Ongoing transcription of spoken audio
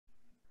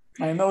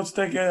My notes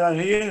taker are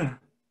here.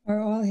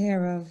 We're all here,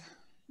 Rav.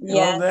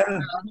 You're all there?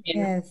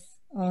 Yes,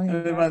 all here.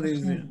 Everybody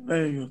is here.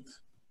 Very good.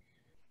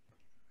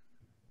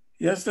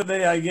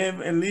 Yesterday I gave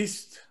a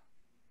list,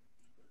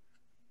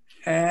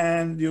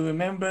 and you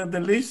remember the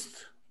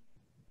list?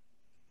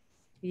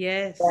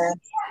 Yes.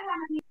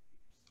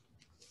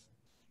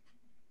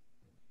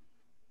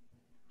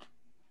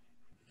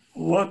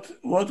 What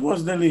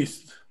was the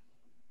list?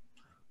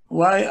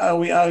 Why are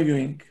we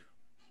arguing?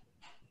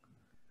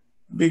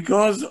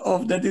 Because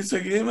of the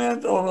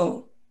disagreement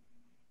or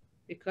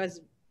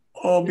Because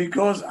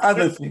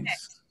other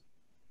things?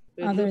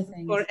 Other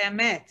things. For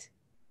emet.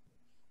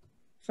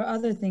 For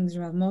other things,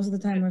 Rav. Most of the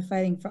time we're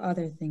fighting for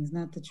other things,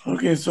 not the truth.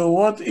 Okay, so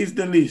what is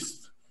the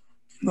list?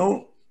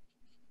 No.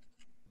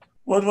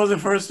 What was the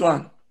first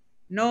one?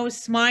 No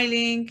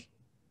smiling.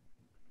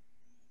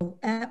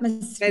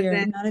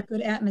 Atmosphere, not a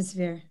good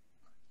atmosphere.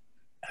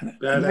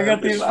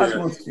 Negative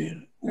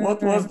atmosphere.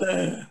 What was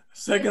the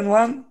second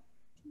one?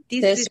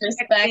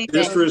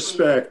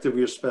 Disrespect of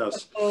your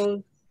spouse.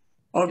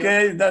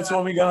 Okay, that's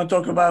what we're going to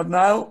talk about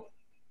now.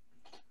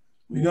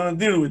 We're going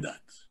to deal with that.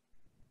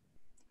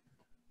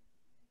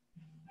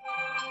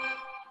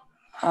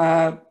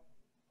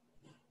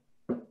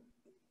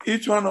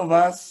 Each one of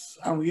us,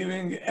 I'm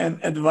giving an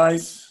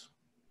advice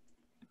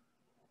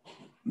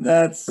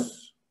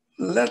that's,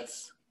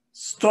 let's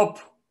stop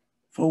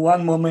for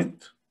one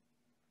moment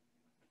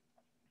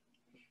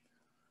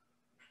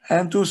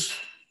and to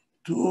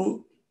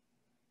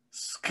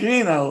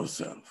screen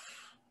ourselves.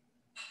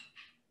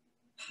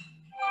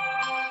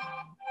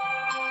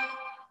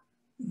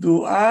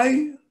 Do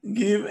I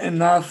give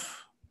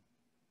enough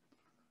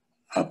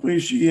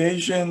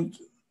appreciation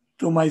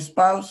to my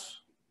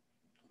spouse?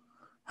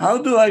 How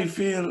do I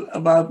feel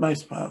about my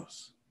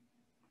spouse?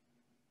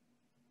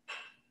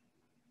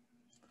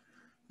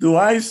 Do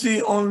I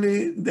see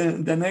only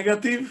the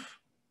negative?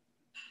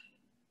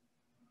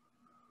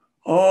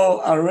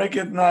 Or I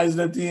recognize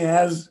that he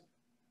has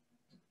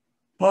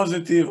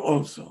positive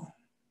also?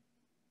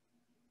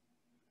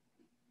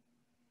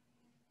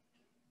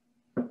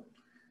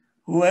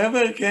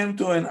 Whoever came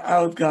to an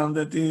outcome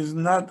that he is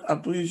not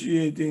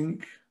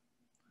appreciating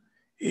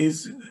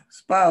his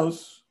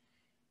spouse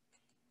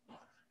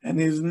and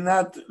is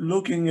not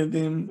looking at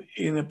him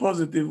in a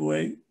positive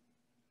way,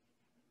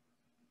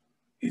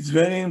 it's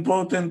very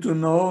important to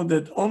know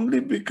that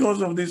only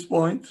because of this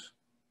point,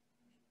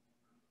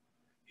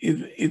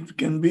 it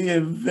can be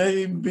a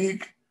very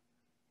big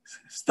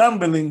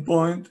stumbling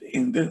point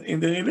in the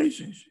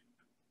relationship.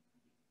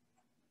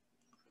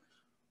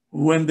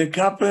 When the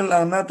couple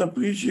are not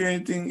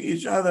appreciating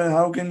each other,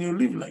 how can you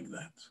live like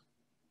that?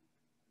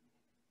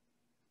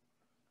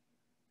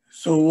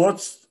 So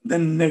what's the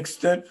next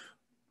step?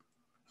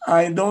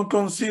 I don't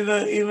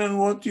consider even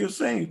what you're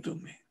saying to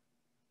me.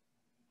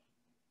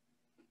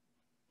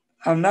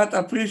 I'm not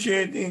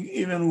appreciating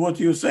even what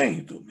you're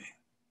saying to me.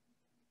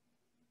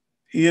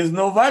 He has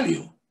no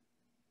value.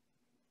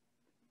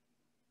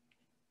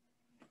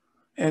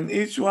 And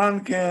each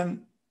one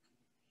can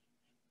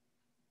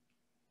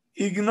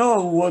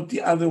ignore what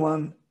the other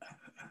one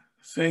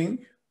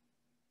saying.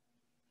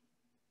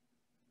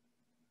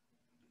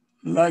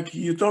 Like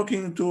you're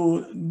talking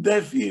to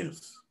deaf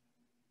ears.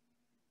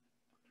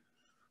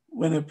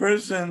 When a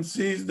person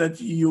sees that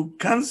you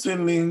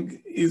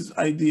canceling his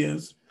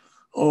ideas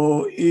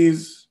or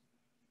his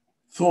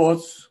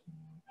thoughts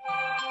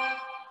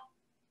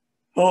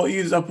or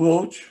his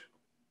approach,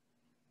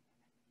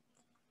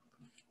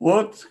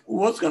 what's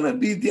going to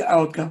be the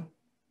outcome?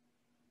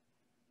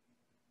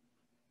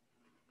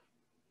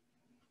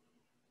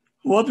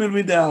 What will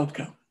be the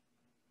outcome?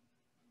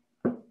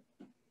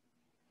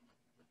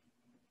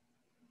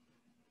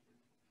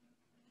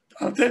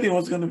 I'll tell you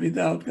what's going to be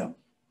the outcome.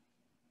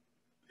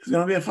 It's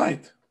going to be a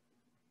fight.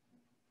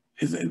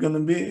 It's going to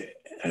be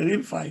a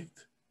real fight.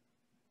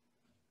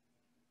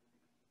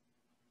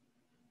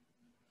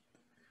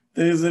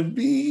 There is a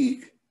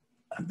big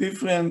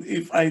difference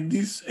if I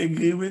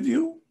disagree with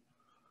you.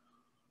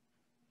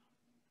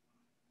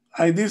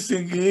 I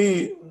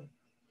disagree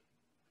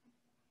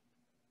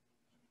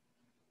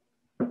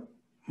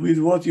with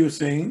what you're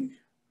saying,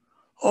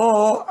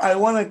 or I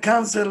want to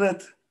cancel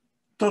it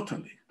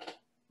totally.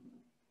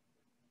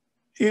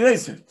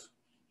 Erase it.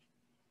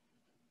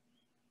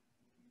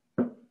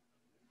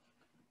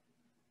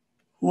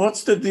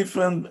 What's the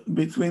difference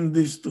between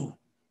these two?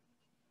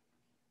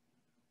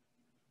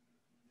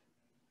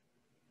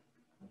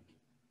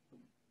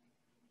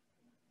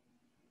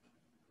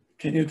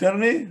 Can you tell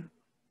me?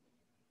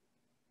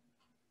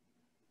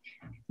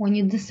 When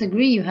you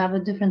disagree, you have a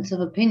difference of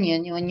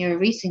opinion. When you're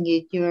erasing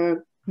it,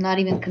 you're not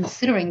even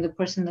considering the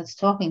person that's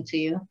talking to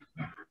you.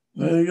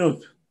 Very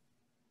good.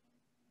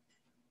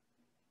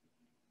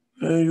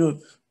 Very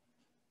good.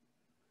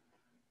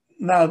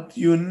 Now,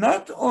 you're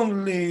not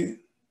only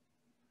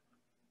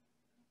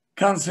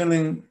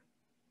canceling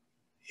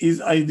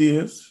his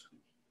ideas,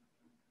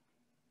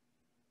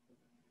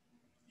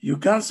 you're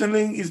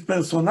canceling his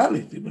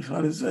personality.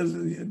 Because it says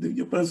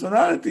your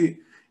personality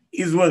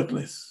is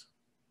worthless.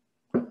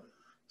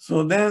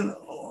 So then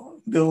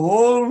the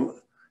whole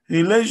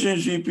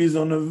relationship is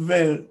on a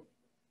very,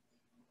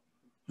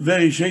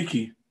 very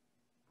shaky.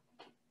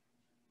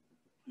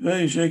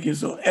 Very shaky.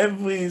 So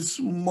every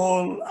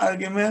small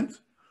argument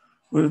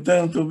will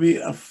turn to be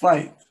a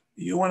fight.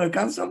 You want to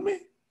cancel me?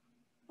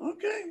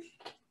 Okay,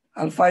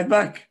 I'll fight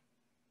back.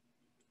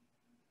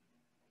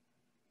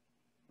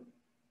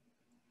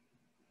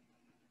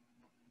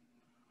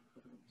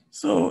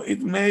 So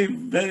it may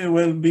very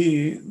well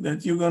be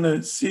that you're going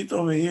to sit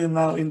over here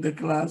now in the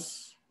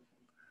class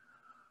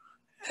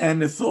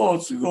and the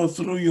thoughts go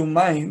through your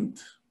mind.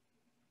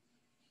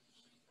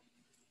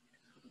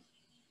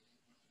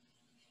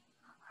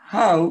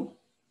 How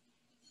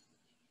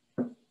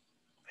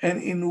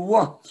and in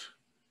what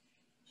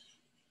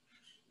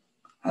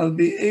I'll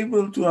be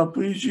able to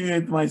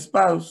appreciate my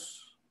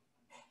spouse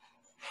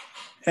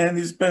and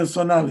his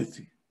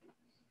personality.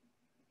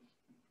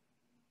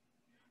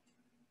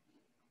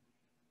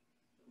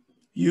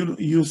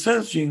 You're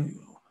searching,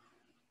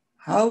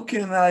 how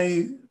can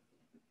I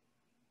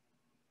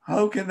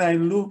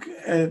look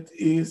at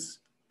his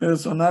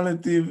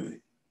personality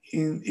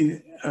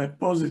in a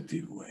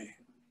positive way?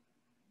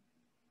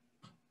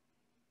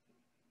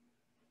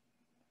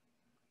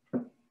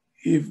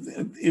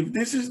 If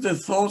this is the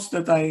thoughts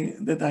that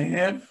I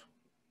have,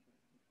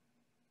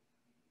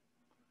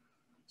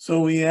 so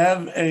we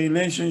have a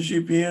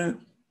relationship here,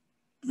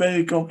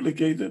 very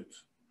complicated,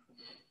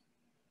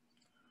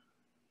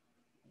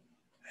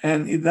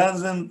 and it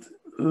doesn't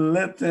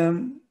let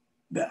them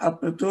the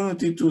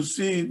opportunity to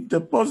see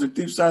the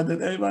positive side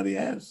that everybody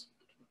has.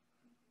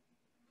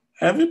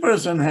 Every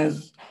person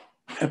has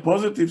a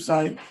positive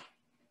side.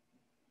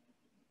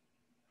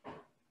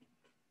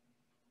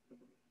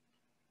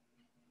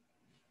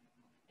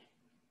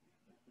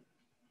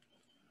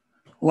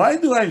 Why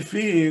do I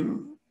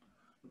feel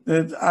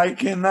that I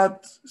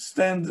cannot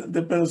stand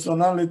the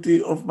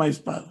personality of my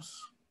spouse?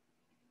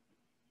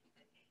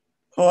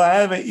 Or I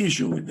have an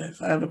issue with that,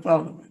 I have a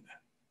problem with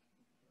that.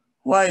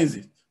 Why is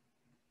it?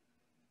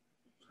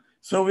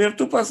 So we have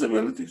two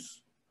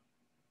possibilities.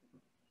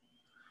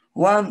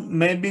 One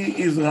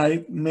maybe is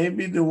right,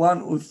 maybe the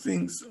one who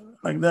thinks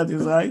like that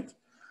is right,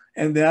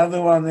 and the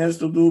other one has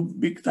to do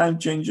big time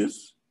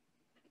changes.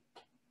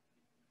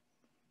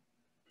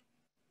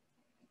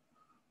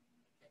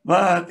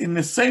 But in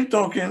the same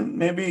token,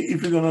 maybe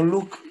if you're going to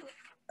look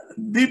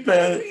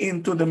deeper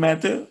into the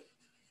matter,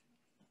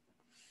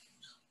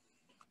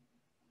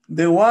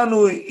 the one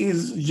who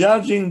is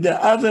judging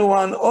the other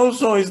one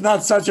also is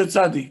not such a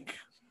tzaddik.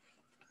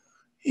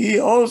 He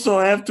also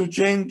have to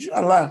change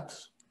a lot.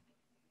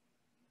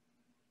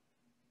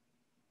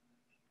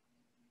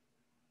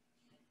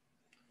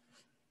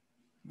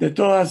 The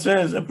Torah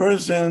says a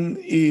person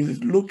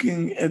is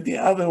looking at the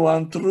other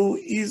one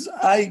through his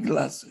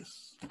eyeglasses.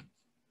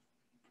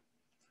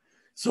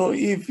 So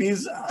if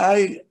his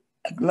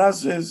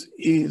eyeglasses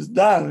is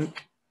dark,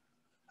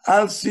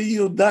 I'll see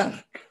you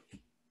dark.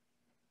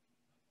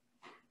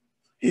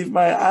 If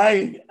my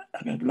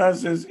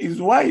eyeglasses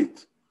is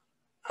white,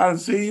 I'll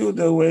see you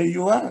the way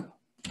you are.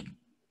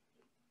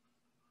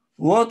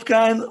 What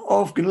kind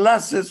of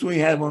glasses we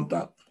have on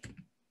top?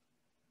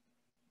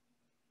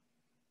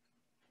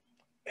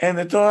 And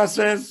the Torah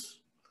says,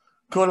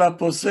 Kol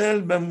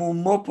haposel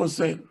bemumo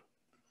posel.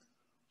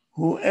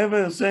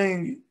 Whoever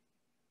saying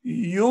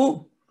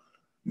you,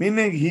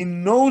 meaning he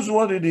knows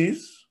what it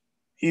is,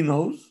 he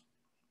knows,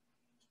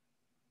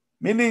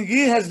 meaning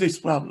he has this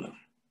problem.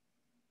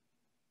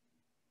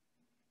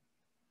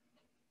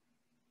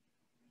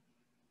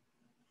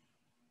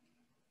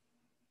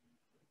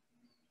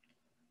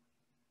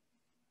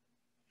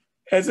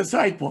 As a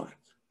side point,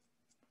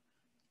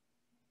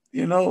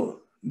 you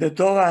know, the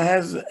Torah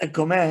has a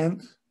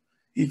command,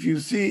 if you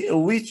see a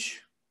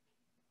witch,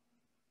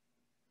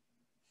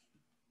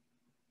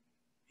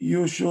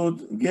 you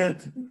should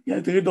get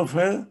rid of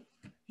her,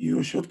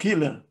 you should kill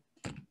her.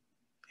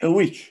 A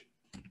witch.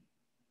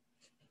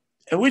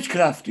 A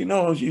witchcraft, you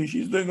know,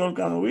 she's doing all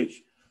kind of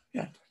witch.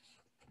 Yeah.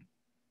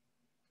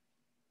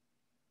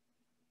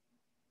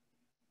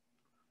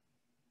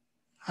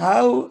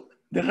 How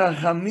the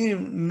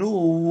Rachamim knew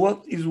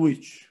what is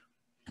witch?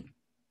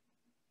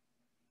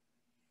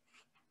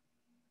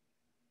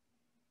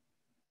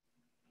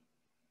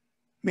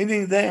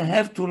 Meaning they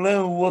have to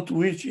learn what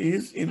witch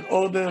is in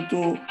order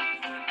to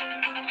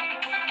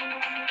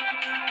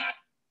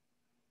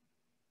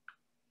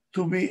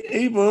be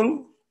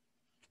able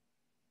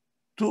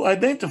to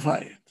identify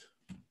it.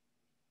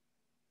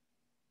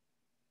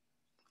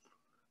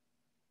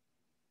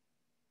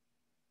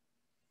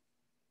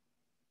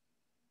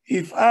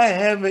 If I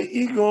have an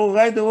ego,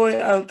 right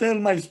away I'll tell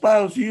my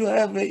spouse, you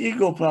have an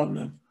ego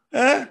problem.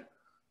 Eh?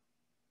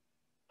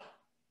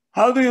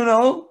 How do you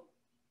know?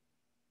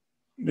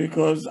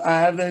 Because I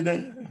have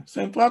the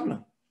same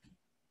problem.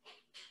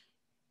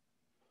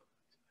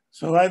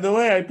 So right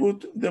away I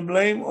put the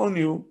blame on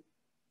you.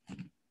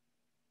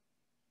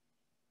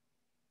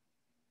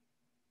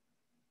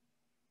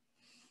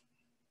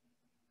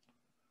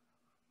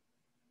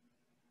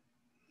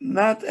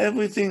 Not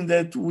everything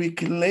that we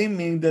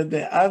claiming that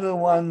the other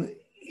one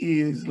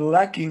is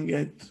lacking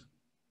it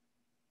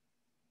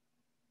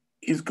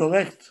is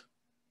correct.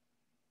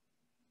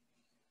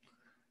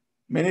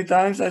 Many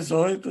times I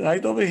saw it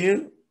right over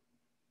here,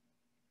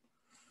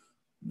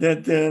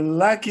 that the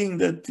lacking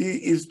that he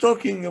is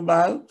talking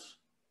about,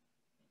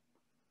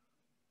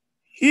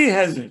 he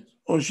has it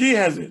or she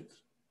has it,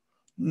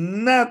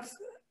 not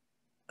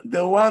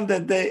the one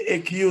that they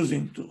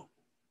accusing to.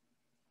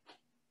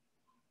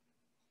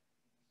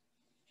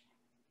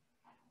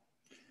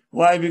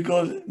 Why?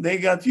 Because they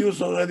got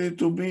used already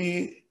to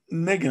be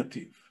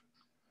negative.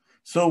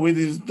 So with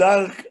his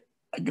dark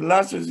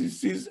glasses, he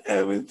sees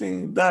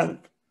everything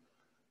dark.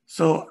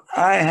 So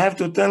I have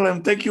to tell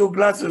him, take your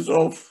glasses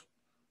off.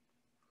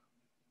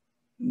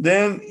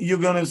 Then you're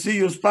gonna see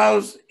your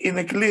spouse in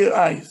a clear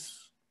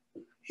eyes,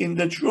 in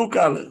the true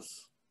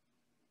colors.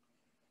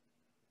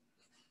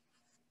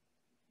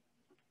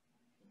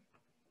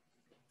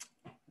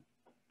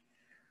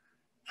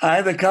 I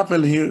had a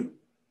couple here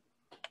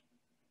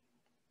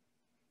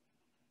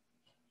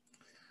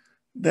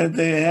that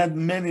they had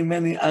many,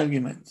 many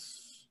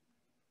arguments,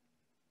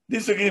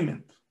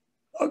 disagreement.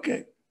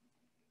 Okay.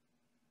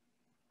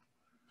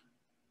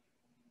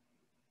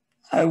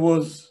 I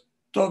was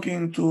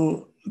talking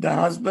to the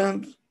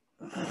husband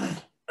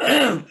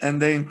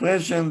and the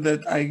impression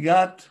that I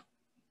got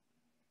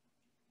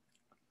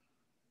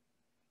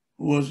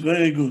was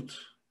very good.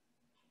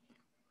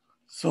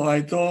 So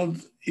I told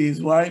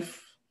his wife,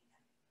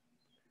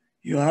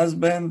 your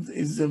husband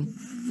is a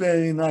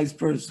very nice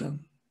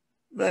person,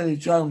 very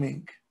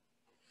charming.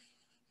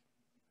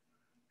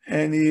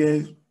 And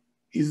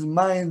his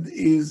mind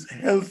is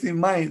healthy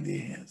mind he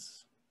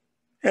has,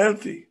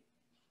 healthy.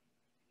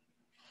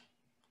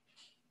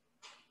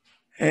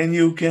 And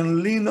you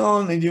can lean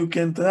on and you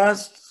can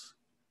trust.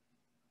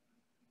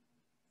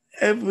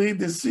 Every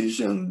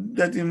decision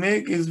that he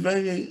makes is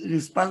very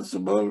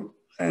responsible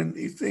and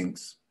he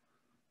thinks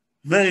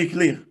very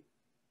clear.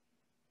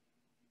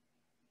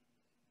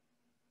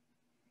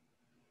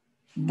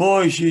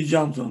 Boy, she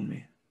jumped on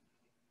me.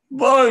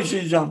 Boy,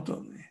 she jumped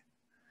on me.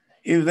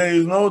 If there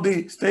is no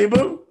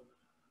stable,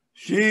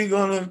 she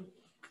got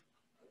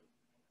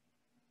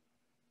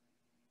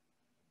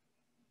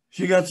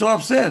so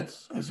upset.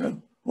 I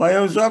said, why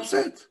are you so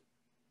upset?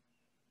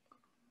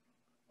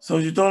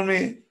 So she told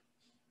me,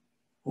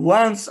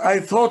 once I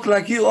thought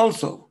like you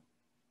also.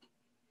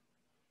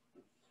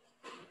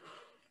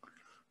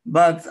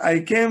 But I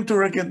came to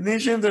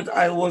recognition that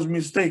I was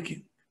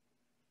mistaken.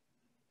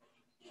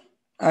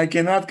 I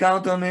cannot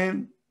count on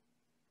him.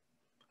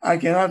 I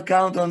cannot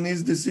count on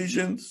his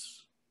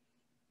decisions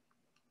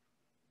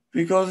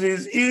because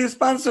he's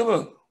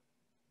irresponsible.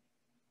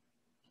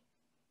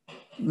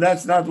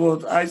 That's not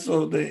what I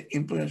saw the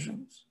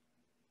impressions.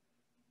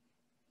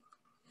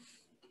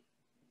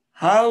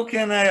 How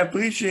can I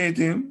appreciate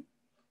him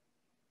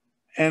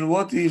and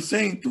what he's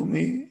saying to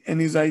me and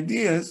his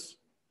ideas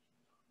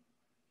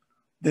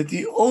that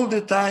he all the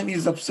time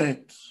is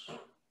upset?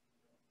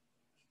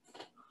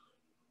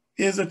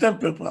 He has a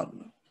temper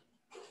problem.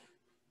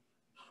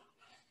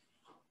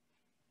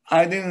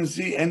 I didn't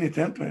see any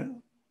temper.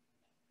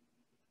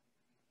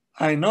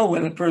 I know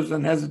when a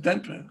person has a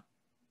temper.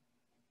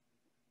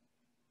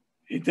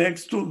 It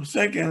takes 2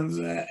 seconds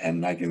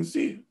and I can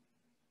see.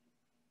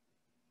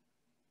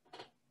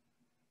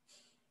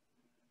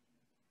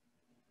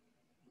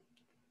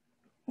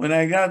 When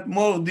I got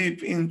more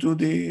deep into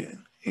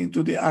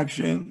the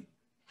action,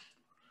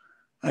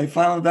 I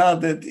found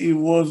out that he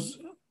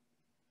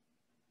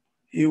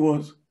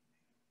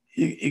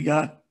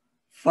got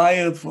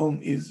fired from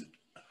his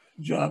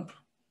job.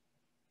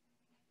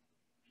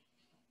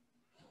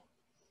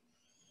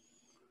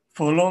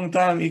 For a long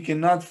time, he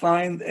cannot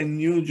find a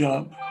new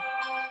job.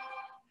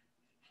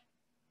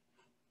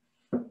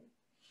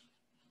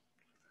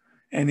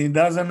 And he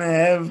doesn't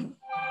have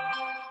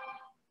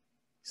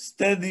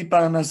steady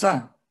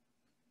parnasa.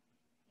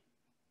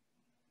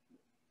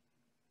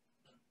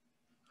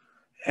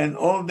 And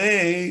all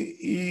day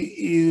he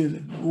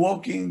is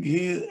walking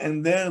here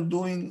and there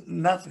doing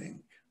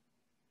nothing.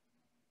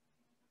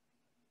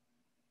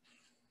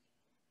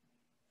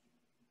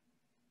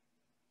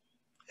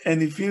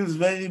 And he feels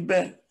very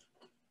bad.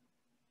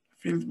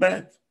 Feels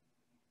bad.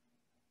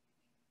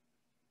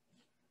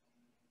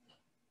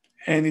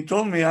 And he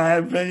told me I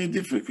have very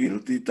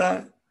difficulty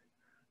time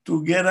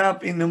to get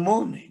up in the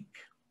morning.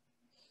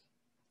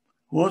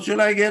 What should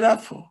I get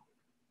up for?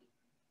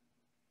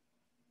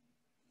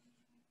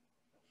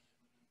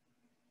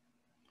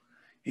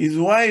 His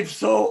wife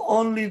saw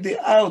only the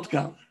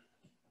outcome.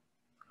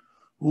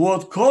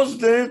 What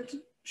caused it,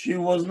 she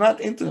was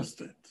not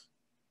interested.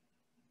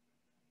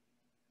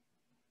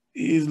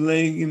 He's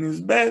laying in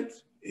his bed,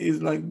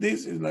 he's like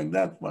this, he's like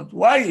that. But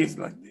why he's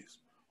like this?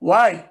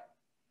 Why?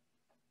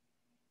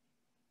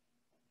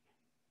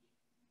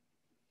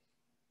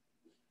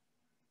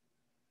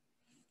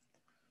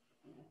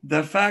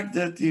 The fact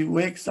that he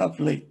wakes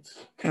up late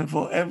and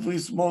for every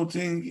small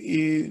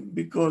thing,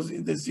 because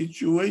the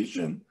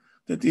situation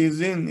that he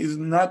is in is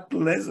not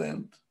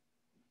pleasant,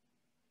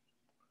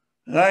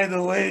 right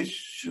away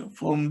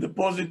from the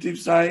positive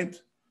side,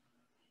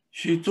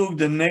 she took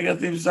the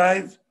negative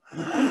side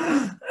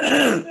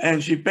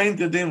and she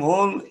painted them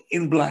all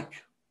in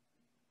black.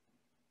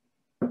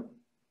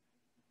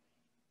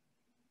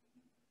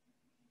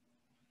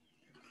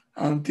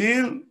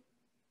 Until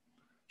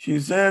she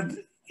said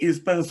his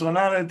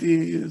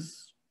personality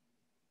is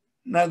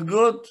not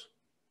good,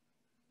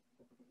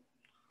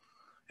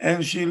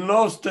 and she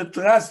lost the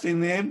trust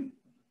in him.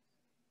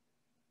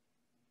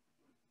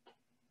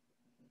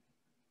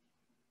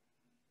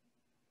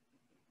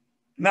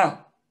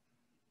 Now,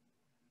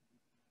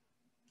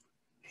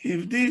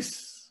 if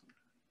this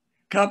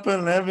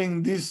couple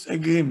having this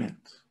agreement,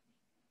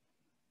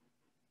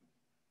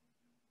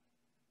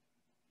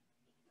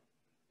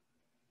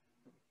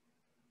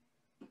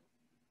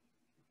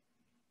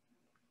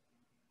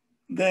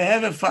 they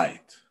have a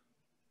fight.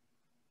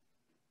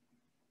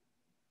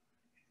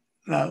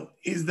 Now,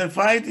 is the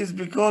fight is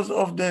because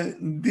of the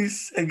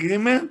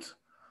disagreement,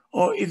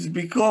 or it's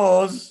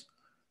because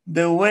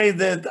the way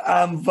that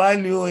I'm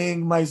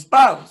valuing my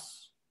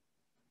spouse?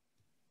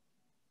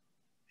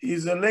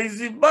 He's a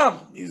lazy bum.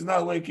 He's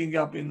not waking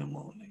up in the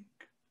morning.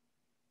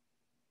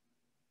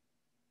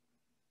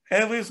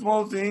 Every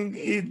small thing,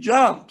 he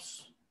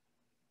jumps.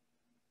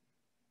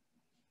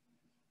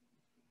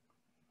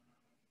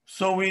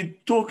 So we're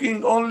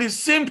talking only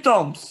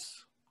symptoms.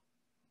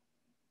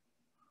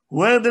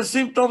 Where the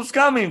symptoms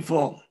coming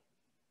from?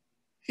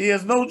 He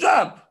has no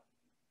job.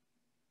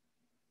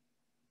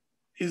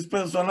 His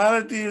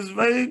personality is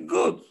very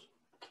good.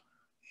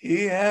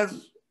 He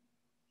has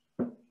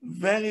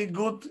very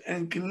good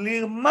and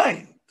clear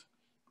mind.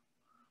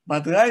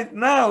 But right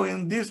now,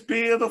 in this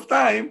period of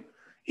time,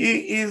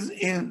 he is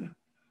in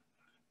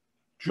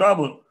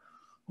trouble.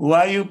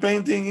 Why are you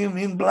painting him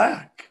in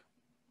black?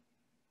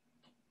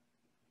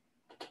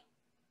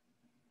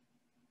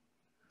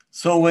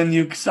 So when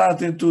you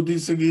started to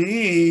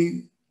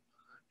disagree,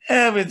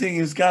 everything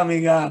is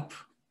coming up.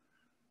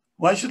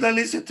 Why should I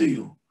listen to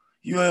you?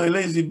 You are a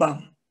lazy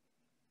bum.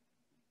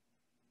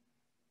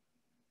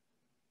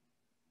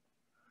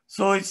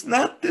 So it's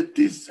not the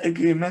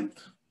disagreement.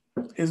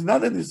 It's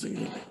not a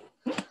disagreement.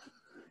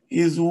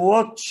 It's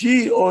what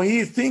she or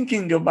he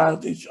thinking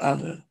about each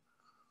other.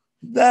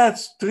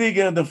 That's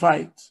triggered the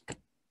fight.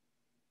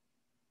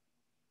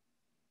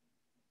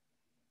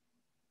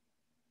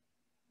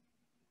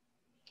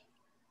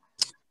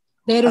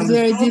 That is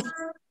very Understood?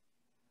 different.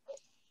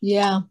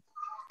 Yeah.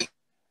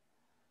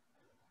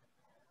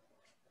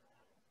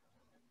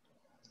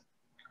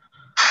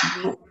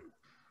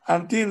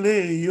 Until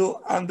you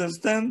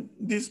understand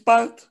this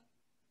part,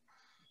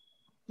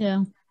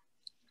 Yeah.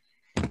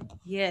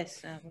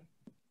 Yes.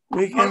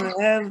 we can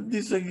have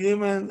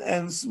disagreement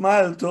and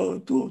smile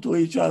to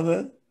each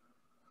other,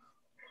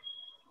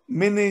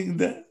 meaning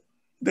that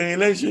the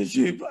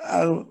relationship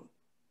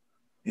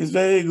is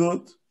very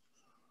good.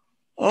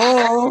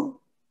 Or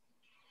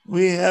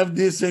we have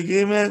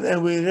disagreement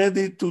and we're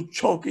ready to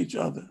choke each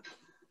other.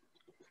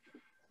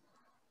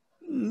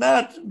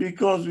 Not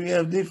because we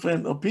have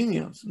different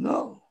opinions,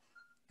 no.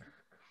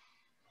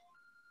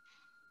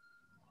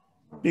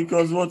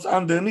 Because what's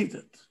underneath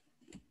it.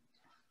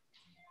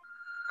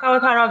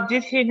 Kawatarov,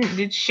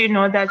 did she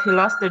know that he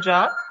lost the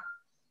job?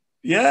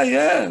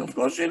 Yeah, of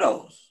course she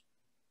knows.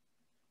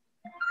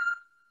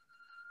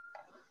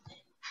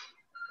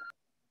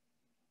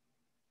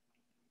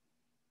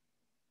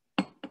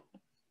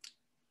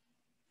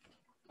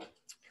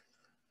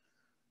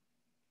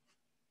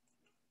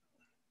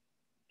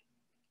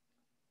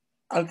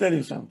 I'll tell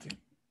you something.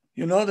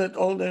 You know that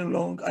all day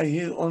long I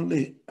hear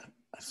only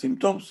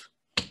symptoms?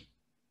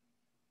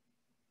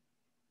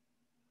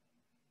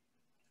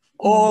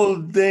 All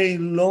day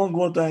long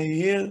what I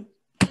hear,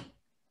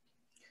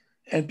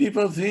 and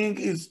people think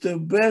it's the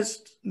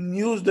best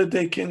news that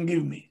they can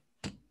give me.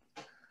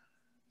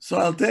 So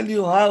I'll tell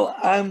you how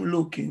I'm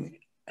looking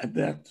at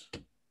that.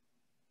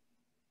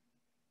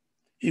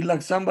 It's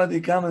like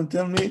somebody come and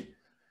tell me,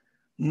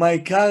 my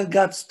car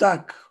got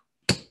stuck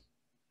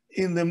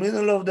in the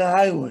middle of the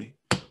highway.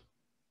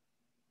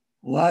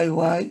 Why?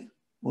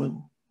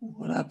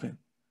 What happened?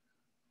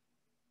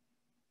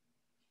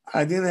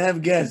 I didn't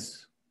have gas.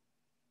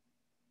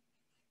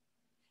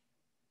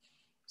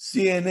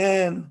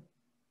 CNN,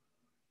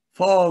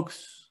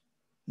 Fox,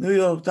 New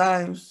York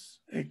Times,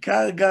 a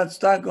car got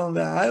stuck on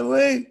the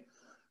highway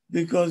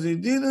because it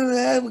didn't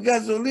have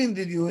gasoline.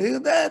 Did you hear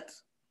that?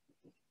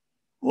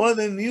 What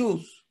a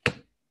news.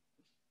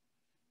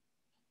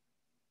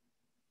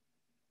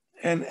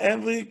 And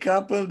every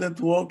couple that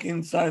walk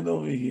inside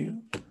over here,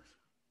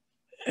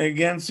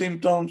 against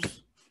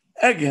symptoms,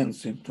 and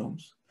against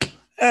symptoms.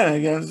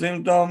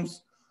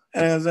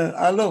 And I said,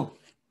 hello.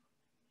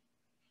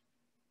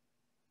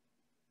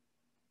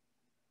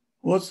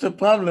 What's the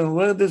problem?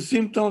 Where the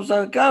symptoms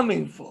are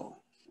coming from?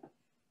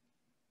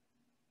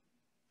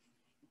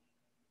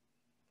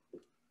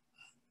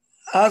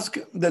 Ask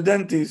the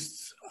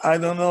dentists. I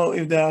don't know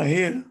if they are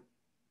here.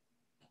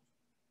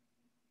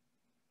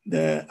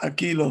 The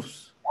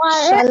Akilovs.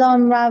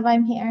 Shalom, Rav,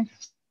 I'm here.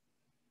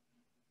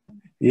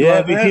 Yeah,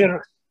 have we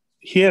heard?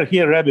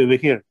 here, Rabbi, we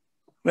here.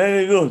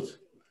 Very good.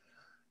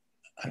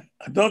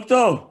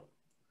 Doctor,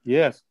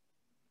 Yes.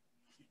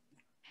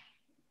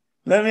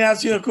 let me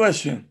ask you a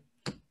question.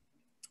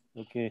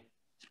 Okay.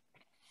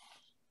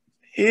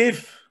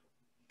 If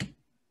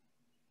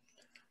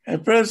a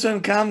person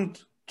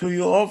comes to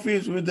your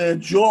office with a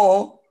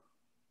jaw,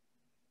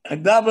 a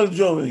double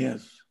jaw he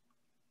has,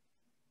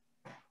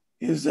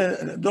 he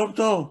said,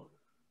 Doctor,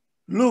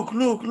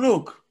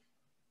 look.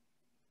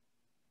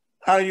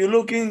 Are you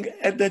looking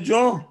at the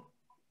jaw?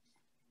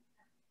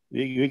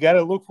 We got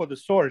to look for the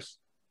source.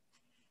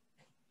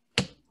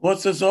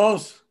 What's the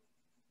source?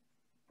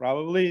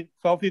 Probably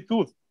healthy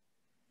tooth.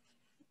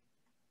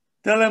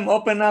 Tell him,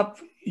 open up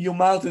your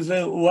mouth and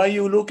say, why are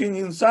you looking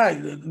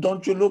inside?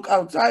 Don't you look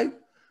outside?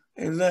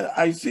 And say,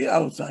 I see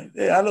outside.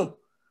 Hey, hello.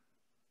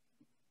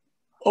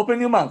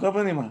 Open your mouth.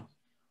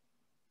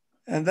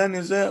 And then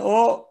you say,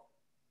 oh,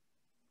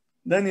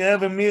 then you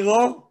have a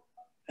mirror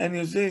and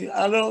you say,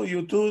 hello,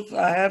 your tooth,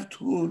 I have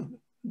to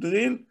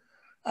drill.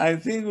 I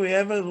think we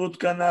have a root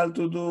canal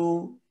to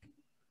do.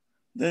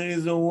 There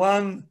is a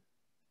one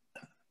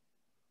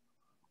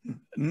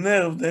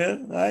nerve there,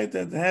 right,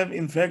 that have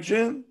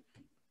infection.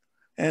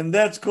 And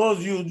that's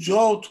caused your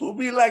jaw to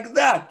be like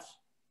that.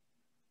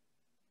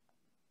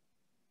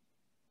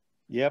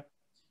 Yep.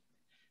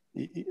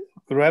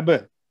 Rabbi,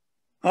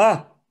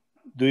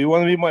 do you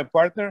want to be my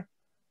partner?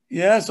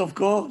 Yes, of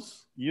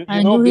course. You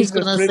I know knew he's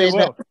business gonna pretty say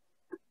well.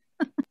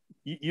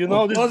 You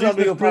know this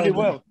business pretty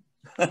well.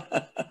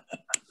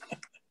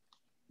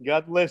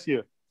 God bless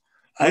you.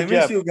 I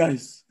miss you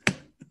guys.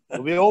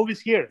 We're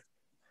always here.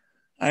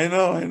 I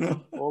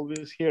know.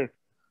 Always here.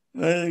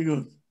 Very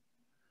good.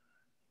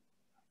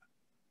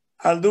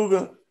 I'll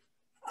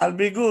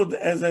be good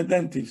as a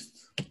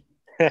dentist.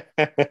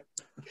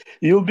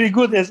 You'll be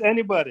good as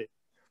anybody.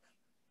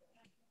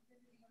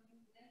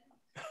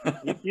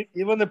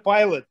 Even a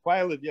pilot.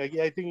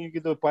 I think you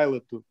can do a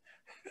pilot too.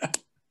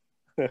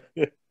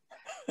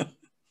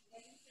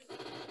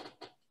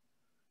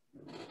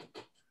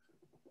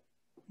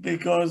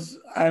 Because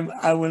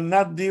I will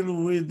not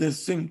deal with the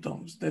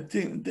symptoms.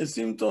 The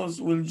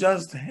symptoms will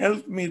just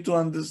help me to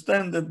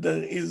understand that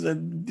there is a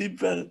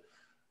deeper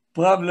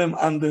problem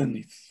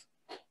underneath.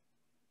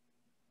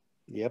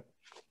 Yep.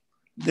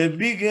 The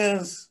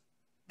biggest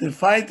the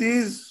fight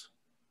is,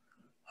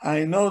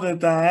 I know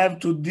that I have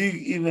to dig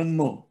even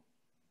more.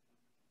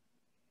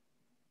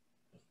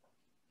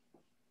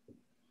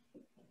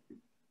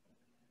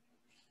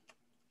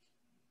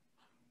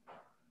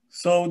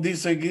 So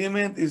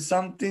disagreement is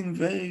something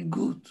very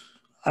good.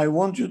 I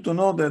want you to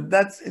know that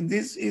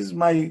this is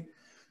my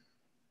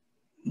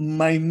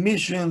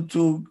mission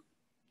to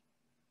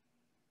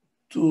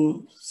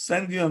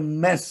send you a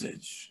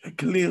message, a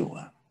clear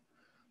one.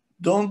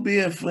 Don't be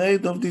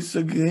afraid of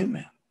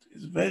disagreement.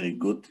 It's very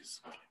good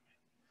disagreement.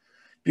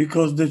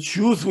 Because the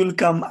truth will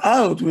come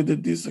out with the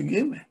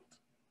disagreement.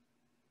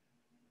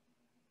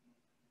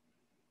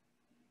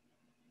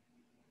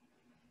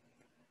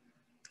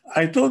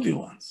 I told you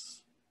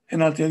once,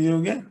 and I'll tell you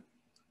again.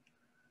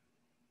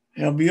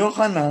 Rabbi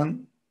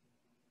Yochanan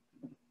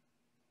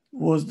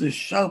was the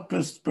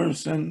sharpest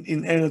person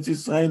in Eretz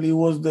Israel. He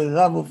was the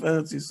Rav of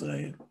Eretz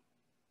Israel.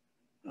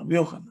 Rabbi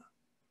Yochanan.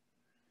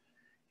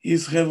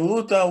 His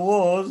Chevruta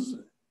was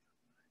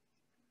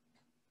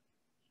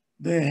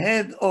the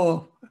head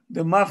of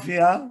the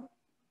mafia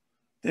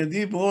that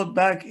he brought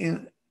back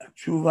in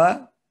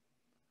Tshuva,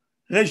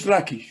 Resh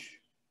Lakish.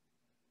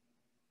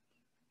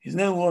 His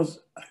name was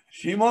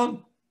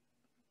Shimon.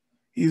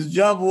 His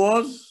job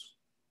was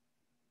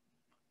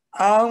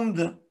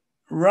armed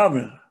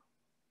robber.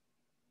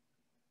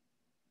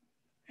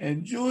 A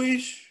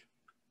Jewish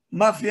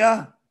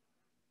mafia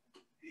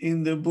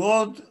in the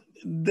broad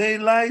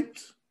daylight,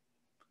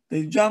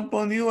 they jump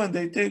on you and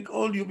they take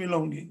all your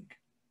belonging.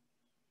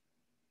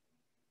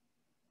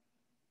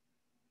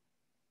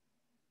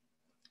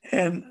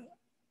 And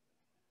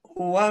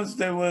once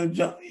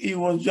he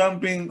was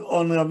jumping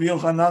on Rabbi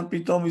Yochanan,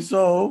 Pitom he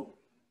saw,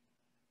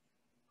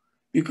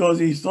 because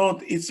he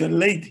thought it's a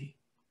lady.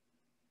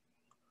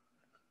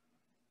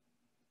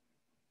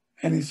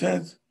 And he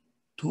said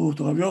to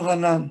Rabbi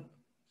Yochanan,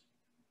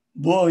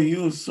 boy,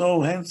 you're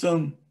so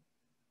handsome.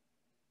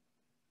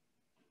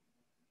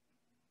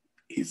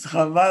 It's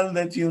chaval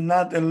that you're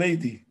not a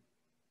lady.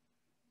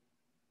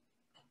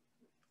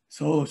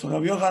 So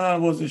Rabbi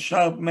Yochanan was a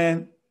sharp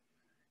man.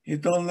 He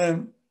told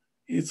them,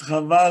 it's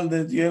chaval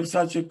that you have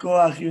such a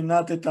koach, you're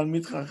not a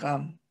Talmid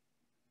Chacham.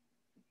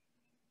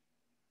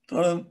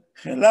 Told him,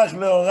 chelach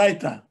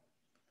leoraita.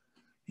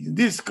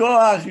 This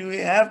koach, you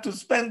have to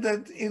spend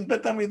it in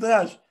Bet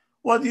HaMidrash.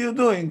 What are you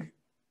doing?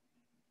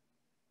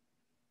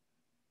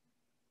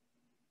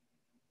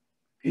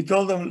 He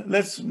told them,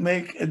 let's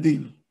make a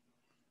deal.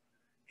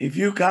 If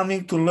you're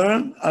coming to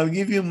learn, I'll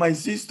give you my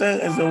sister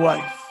as a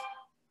wife.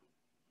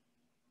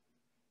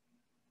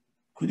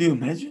 Could you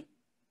imagine?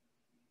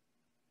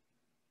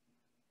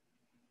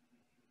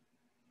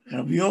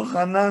 Rabbi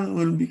Yochanan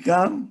will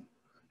become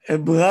a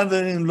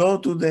brother-in-law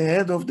to the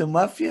head of the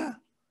mafia?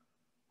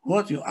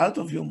 What, you out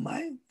of your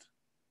mind?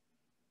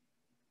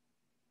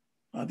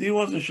 But he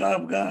was a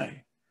sharp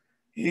guy.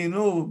 He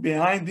knew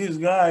behind this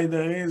guy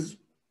there is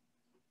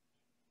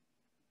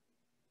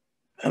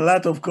a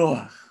lot of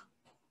koach.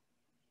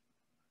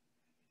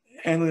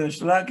 And Resh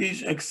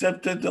Lakish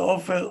accepted the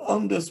offer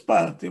on the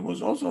spot. He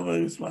was also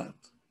very smart.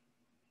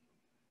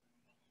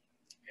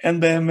 And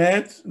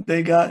Behemet,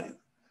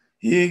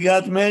 he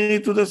got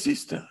married to the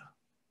sister.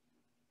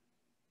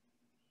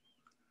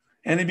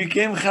 And he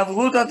became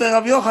Chavruta to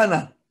Rav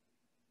Yochanan.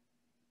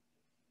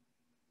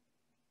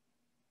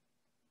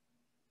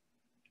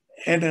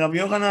 And Rav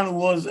Yochanan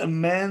was a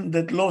man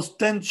that lost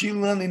 10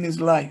 children in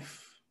his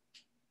life.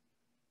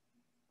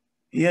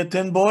 He had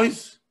 10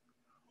 boys,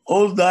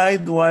 all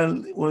died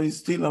while he's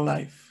still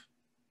alive.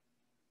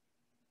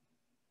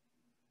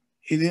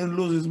 He didn't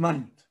lose his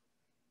mind.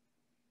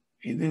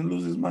 He didn't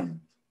lose his mind.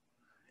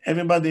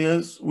 Everybody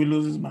else will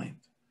lose his mind.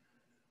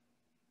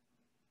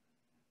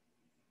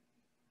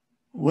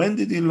 When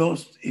did he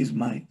lose his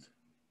mind?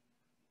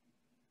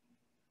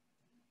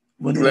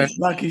 When Resh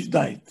Lakish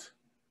died.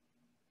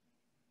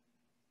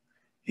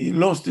 He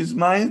lost his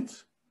mind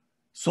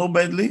so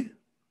badly,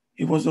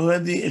 he was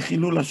already a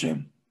Chilul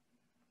Hashem.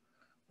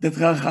 That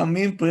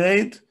Rachamim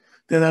prayed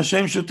that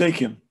Hashem should take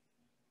him.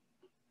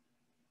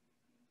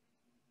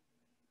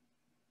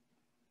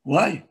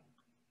 Why?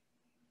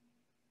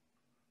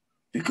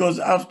 Because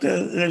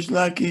after Resh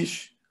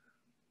Lakish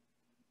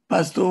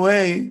passed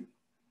away,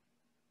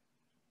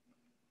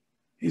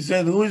 he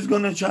said, who is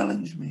going to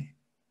challenge me?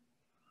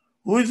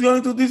 Who is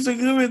going to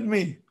disagree with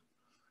me?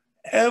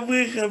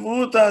 Every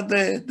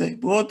Chavruta they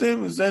brought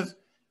him, he says,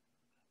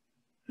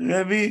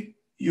 Rebbe,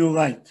 you're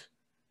right.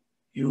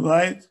 You're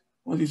right.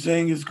 What he's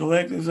saying is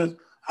correct. He says,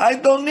 I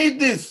don't need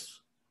this.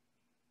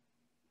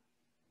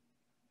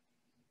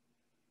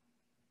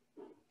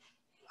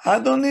 I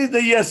don't need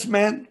the yes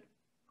man.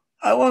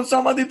 I want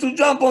somebody to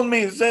jump on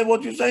me and say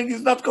what you're saying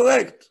is not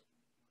correct.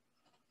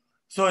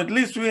 So at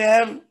least we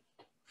have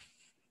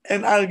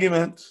an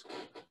argument,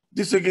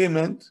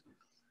 disagreement,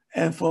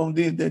 and from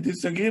the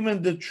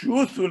disagreement, the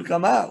truth will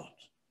come out.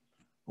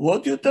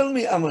 What you tell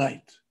me, I'm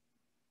right.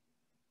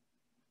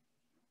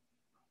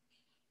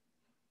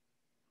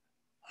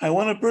 I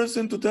want a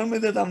person to tell me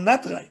that I'm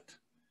not right.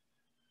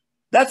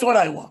 That's what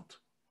I want.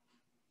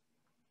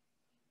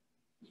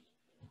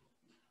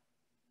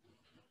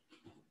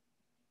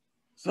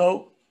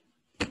 So,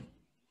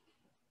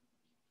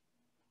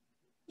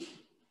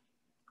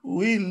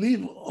 we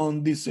live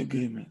on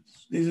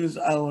disagreements. This is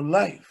our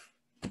life.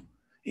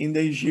 In the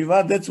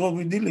yeshiva, that's what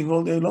we're dealing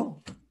all day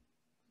long.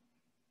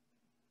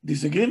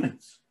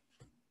 Disagreements.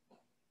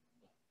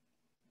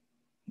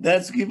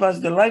 That gives us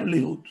the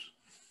livelihood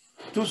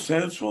to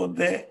search for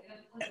the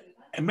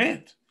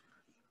emet.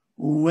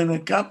 When a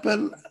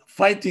couple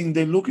fighting,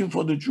 they're looking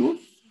for the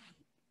truth.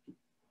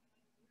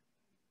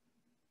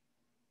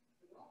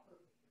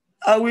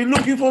 Are we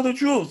looking for the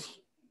truth?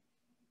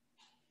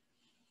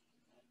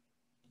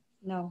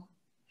 No.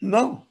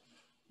 No.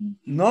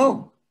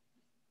 No.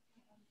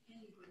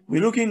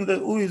 We're looking at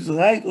who is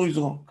right, who is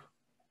wrong.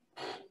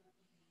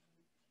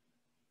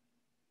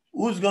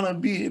 Who's going to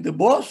be the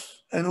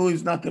boss and who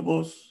is not the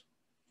boss.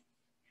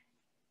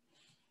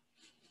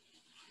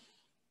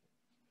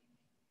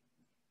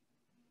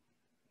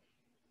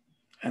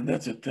 And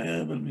that's a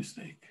terrible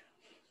mistake.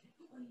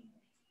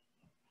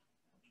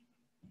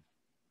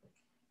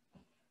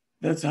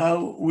 That's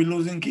how we're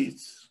losing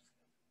kids.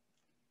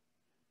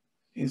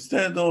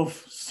 Instead of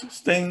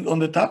staying on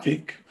the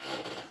topic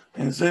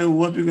and say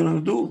what we're going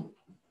to do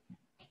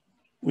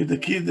with the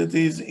kid that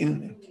is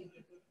in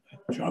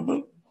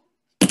trouble,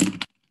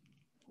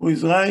 who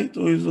is right,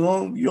 who is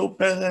wrong, your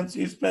parents,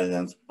 his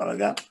parents,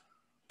 paraga.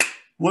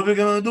 What we're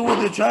going to do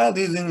with the child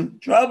is in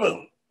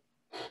trouble.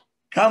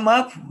 Come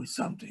up with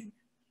something.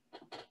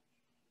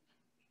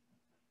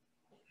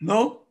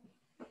 No?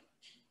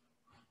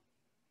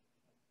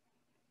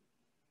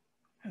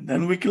 And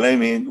then we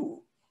claiming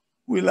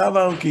we love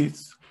our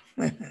kids.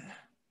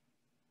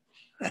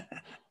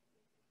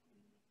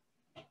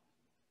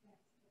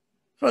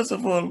 First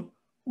of all,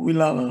 we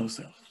love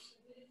ourselves.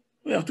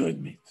 We have to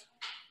admit.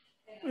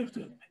 We have to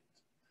admit.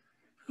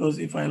 Because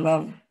if I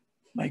love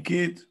my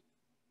kid,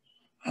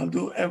 I'll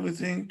do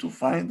everything to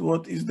find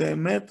what is the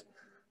emet,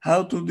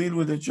 how to deal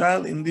with a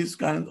child in this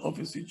kind of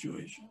a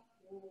situation.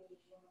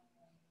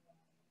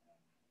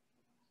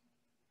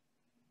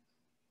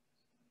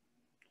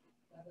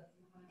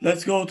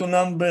 Let's go to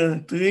number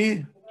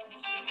 3.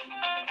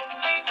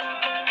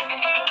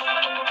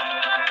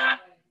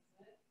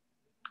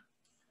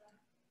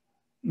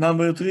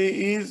 Number 3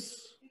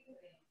 is,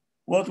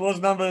 what was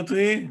number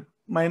 3?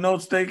 My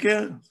notes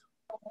taker.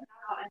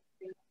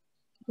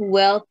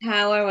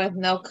 Willpower with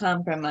no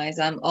compromise.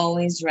 I'm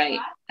always right.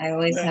 I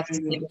always have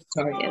to be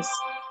victorious.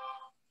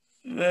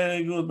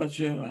 Very good,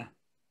 Batsheva.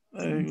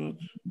 Very good.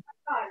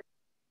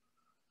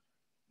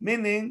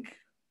 Meaning,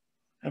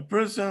 a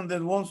person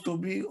that wants to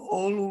be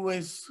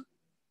always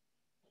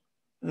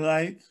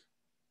right,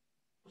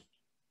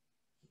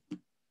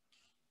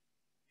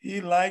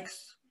 he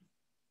likes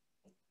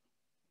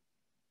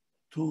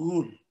to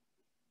rule.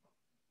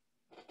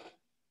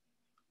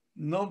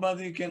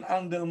 Nobody can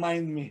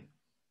undermine me.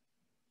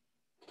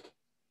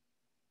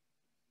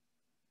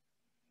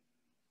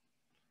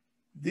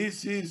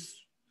 This is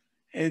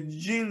a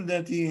gene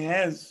that he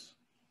has.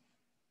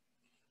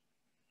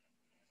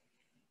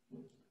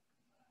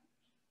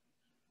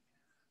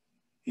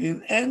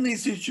 In any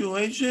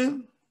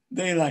situation,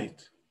 they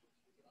right.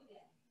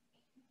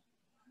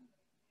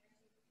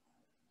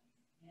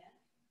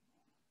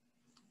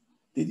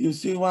 Did you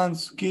see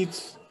once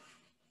kids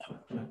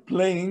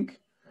playing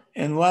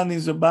and one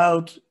is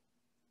about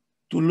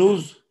to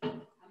lose?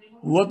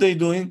 What they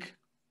doing?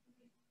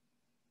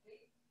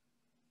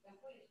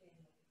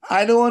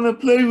 I don't want to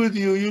play with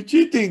you. You're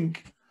cheating.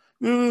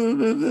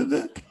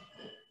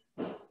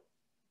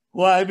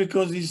 Why?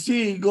 Because you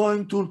see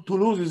going to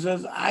lose. He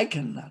says, I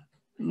cannot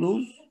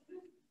lose.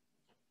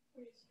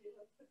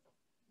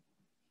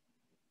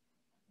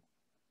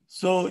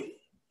 So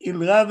he'd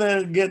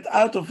rather get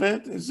out of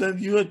it. He said,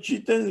 you're a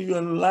cheater, you're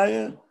a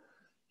liar,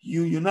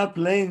 you're not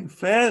playing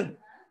fair,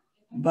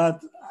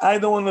 but I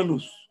don't want to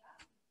lose.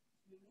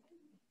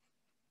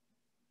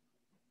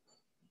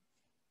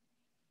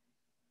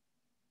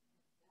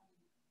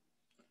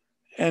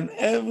 And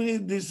every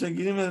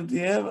disagreement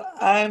you have,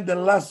 I'm the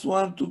last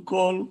one to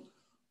call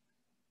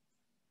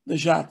the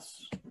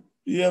shots.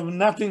 You have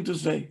nothing to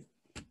say.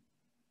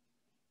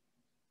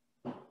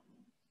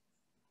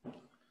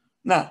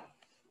 Now,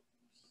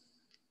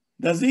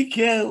 does he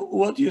care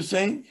what you're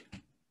saying?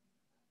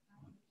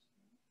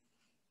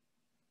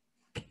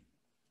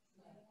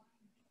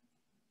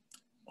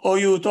 Or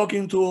you're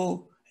talking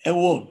to a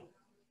wall?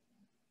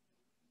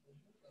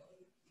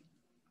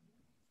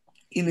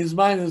 In his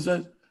mind, he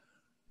says,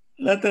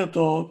 let her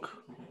talk,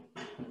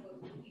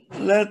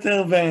 let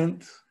her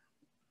vent.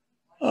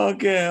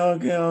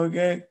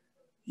 Okay.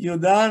 You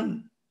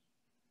done?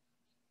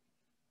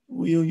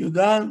 You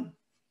done?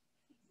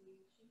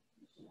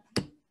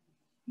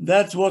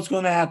 That's what's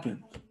going to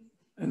happen.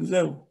 And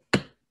so,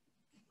 come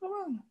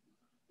on.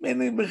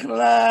 Meaning,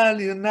 בכלל,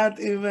 you're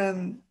not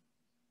even,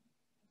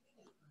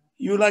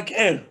 you like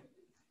air.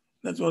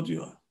 That's what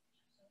you are.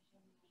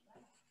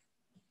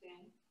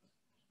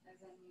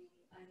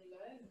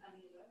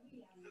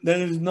 There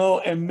is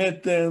no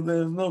emitter,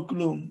 there is no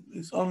klum.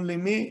 It's only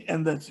me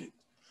and that's it.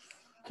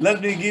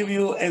 Let me give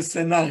you a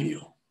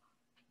scenario.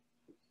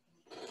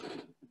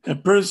 A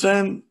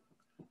person,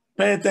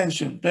 pay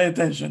attention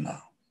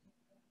now.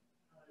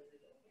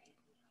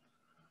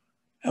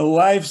 A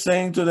wife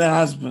saying to the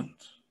husband,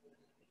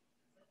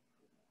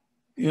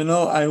 you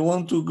know, I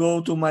want to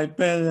go to my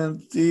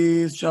parents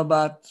this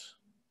Shabbat.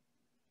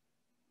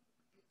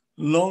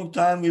 Long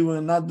time we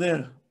were not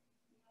there.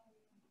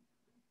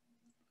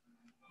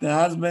 The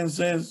husband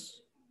says,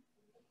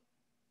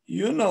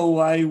 you know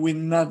why we're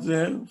not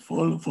there for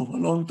a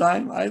long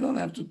time? I don't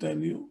have to tell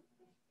you.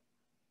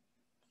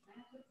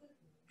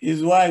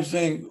 His wife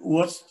saying,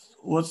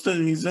 what's the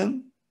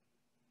reason?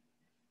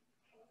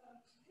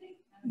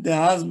 The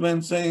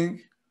husband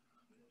saying,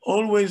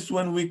 always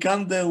when we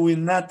come there, we're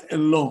not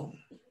alone.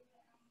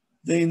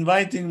 They're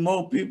inviting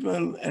more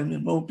people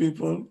and more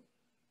people.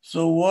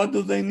 So what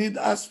do they need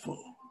us for?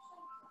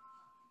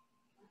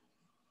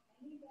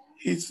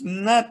 It's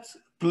not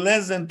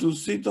pleasant to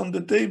sit on the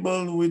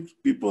table with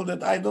people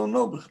that I don't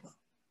know.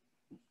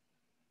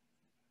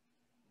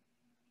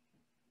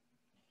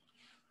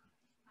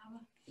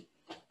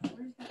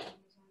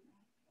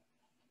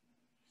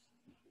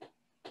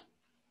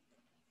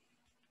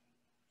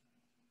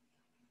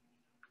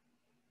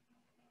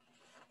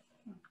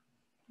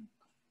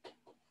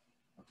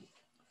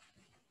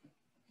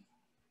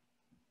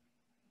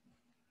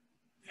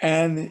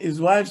 And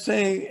his wife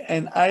saying,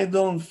 and I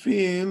don't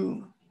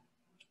feel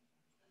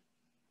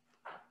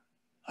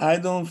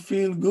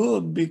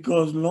good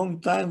because long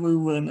time we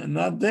were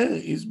not there.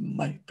 It's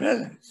my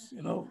parents,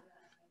 you know.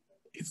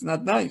 It's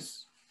not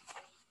nice.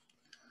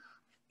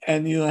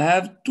 And you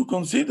have to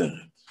consider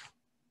it.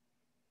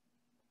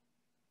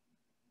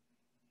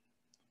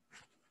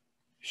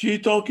 She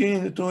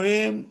talking to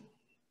him,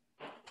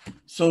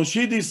 so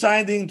she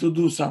deciding to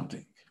do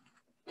something.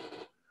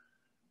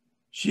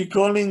 She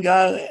calling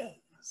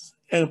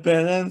her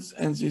parents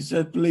and she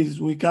said,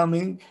 please, we're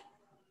coming.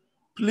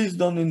 Please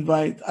don't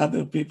invite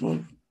other people.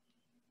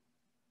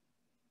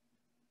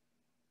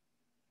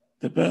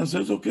 The parent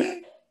says,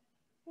 okay.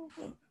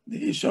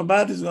 The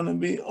Shabbat is going to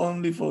be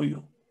only for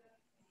you.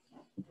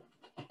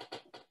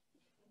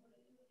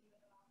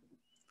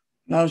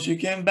 Now she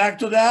came back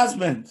to the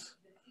husband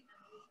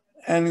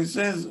and he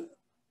says,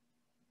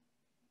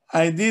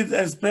 I did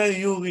as per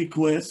your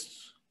request.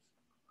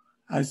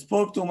 I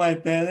spoke to my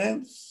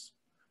parents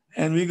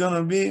and we're going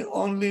to be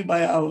only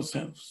by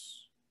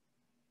ourselves.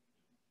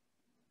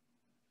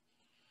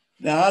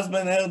 The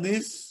husband heard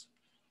this.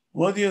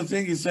 What do you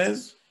think he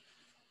says?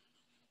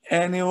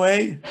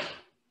 Anyway,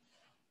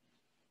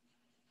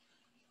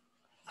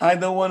 I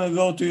don't want to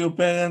go to your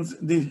parents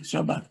this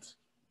Shabbat.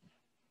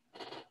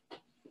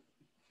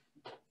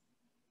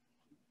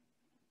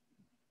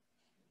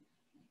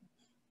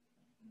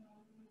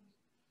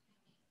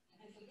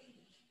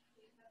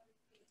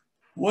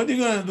 What are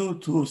you going to do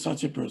to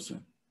such a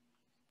person?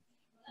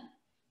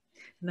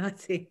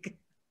 Nothing.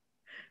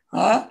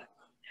 Huh?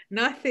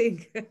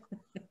 Nothing.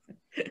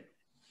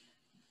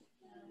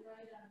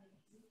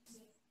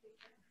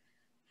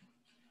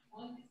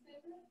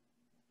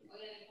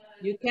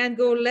 You can't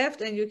go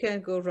left and you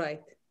can't go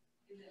right.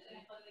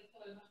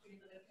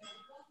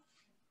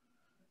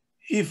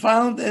 He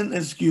found an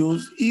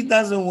excuse. He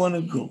doesn't want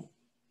to go.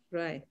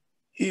 Right.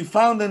 He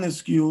found an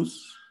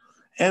excuse.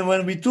 And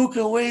when we took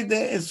away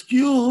the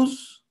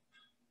excuse,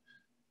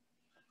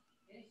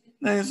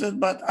 then he said,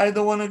 but I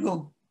don't want to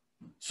go.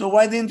 So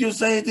why didn't you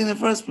say it in the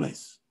first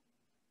place?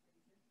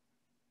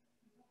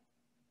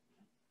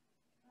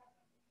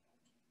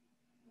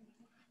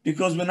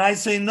 Because when I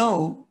say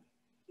no,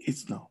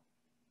 it's no.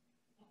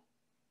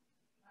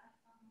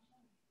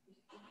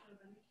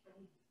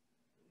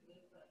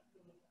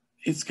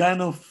 It's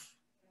kind of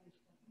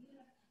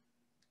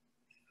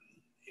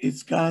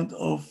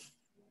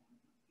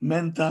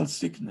mental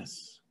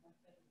sickness.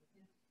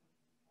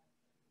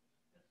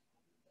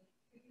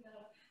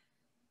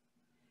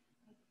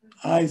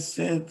 I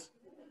said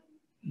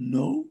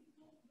no.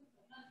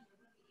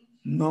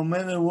 No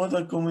matter what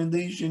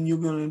accommodation you're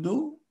going to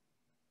do,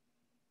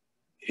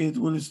 it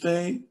will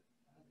stay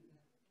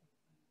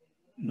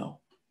no.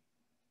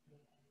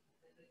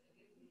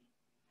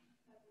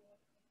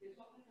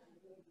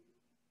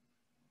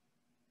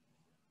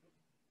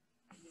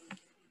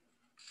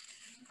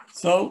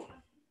 So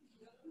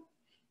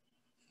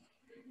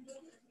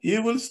he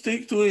will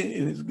stick to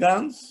his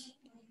guns.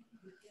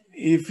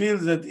 He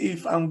feels that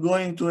if I'm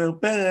going to her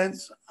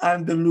parents,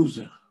 I'm the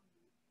loser.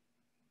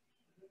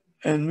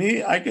 And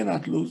me, I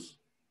cannot lose.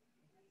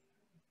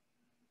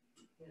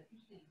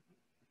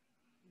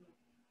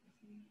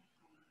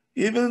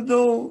 Even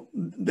though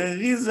the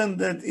reason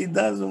that he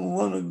doesn't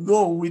want to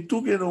go, we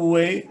took it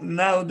away,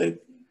 now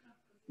that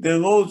the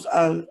roads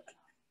are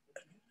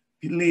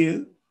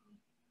clear.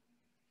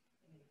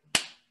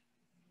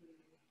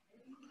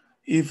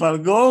 If I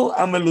go,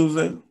 I'm a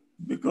loser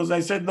because I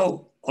said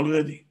no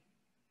already.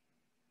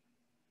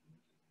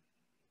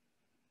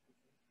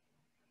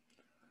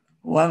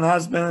 One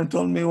husband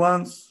told me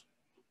once,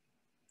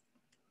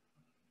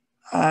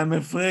 I'm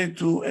afraid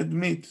to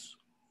admit.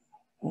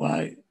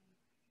 Why?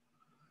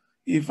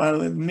 If I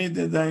admit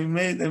that I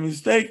made a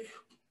mistake,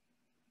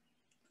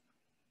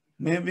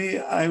 maybe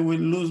I will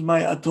lose my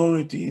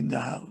authority in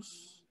the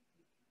house.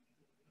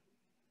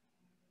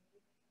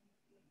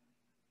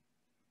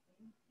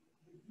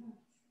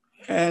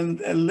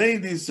 And a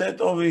lady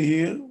sat over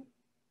here.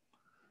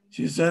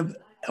 She said,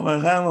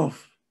 Abrahamov,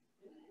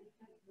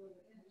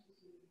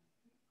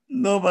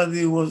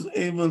 nobody was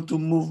able to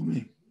move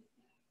me.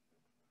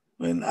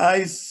 When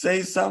I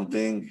say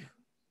something,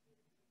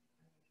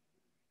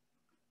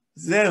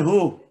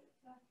 Zehu,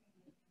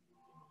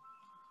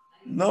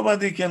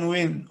 nobody can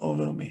win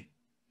over me.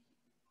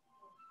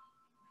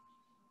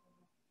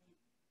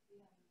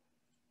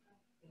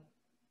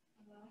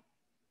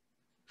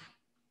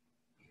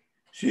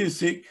 She is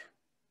sick,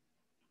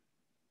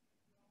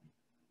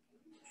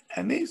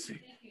 and he's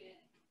sick.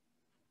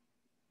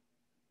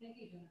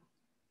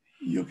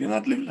 You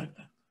cannot live like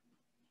that.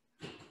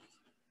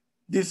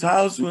 This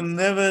house will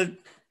never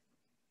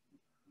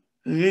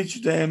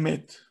reach the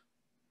Emet.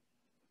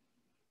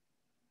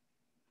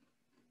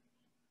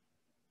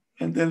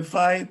 And they'll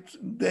fight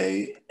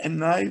day and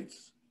night,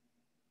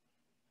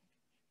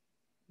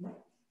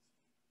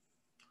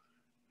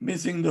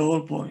 missing the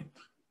whole point.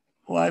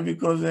 Why?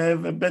 Because they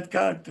have a bad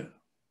character.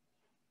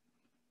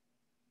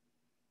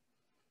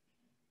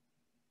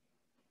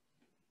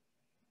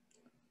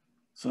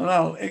 So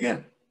now,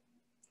 again,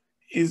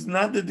 it's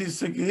not the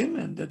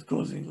disagreement that's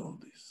causing all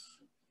this.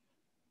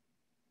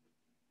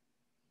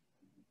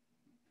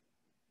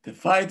 The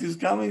fight is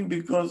coming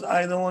because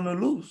I don't want to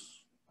lose.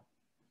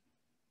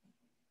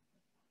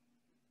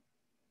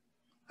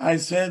 I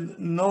said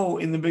no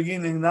in the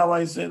beginning, now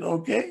I said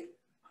okay.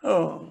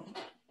 Oh,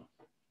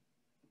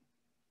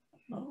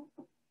 no.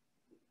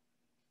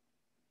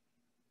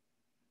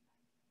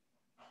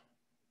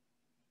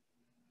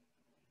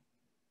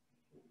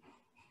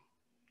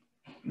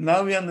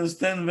 Now we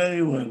understand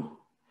very well.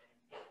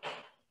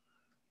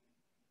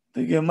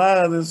 The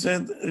Gemara that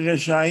said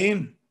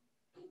Reshaim,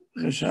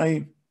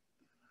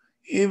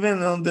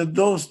 even on the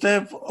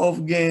doorstep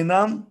of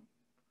Gehenam,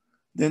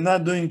 they're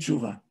not doing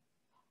tshuva.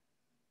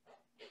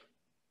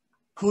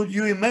 Could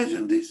you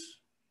imagine this?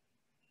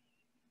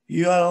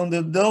 You are on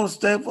the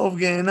doorstep of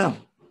Gehenam.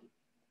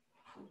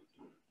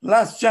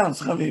 Last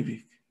chance,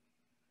 Habibi.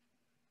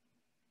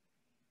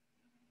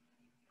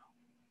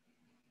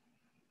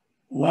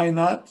 Why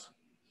not?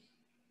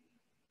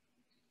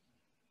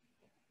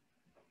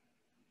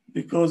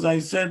 Because I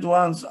said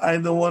once, I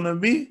don't want to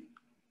be,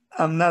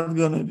 I'm not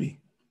going to be.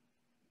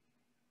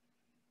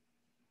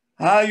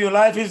 Your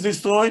life is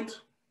destroyed?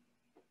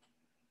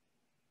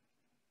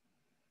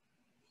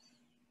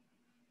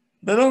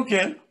 They don't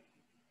care.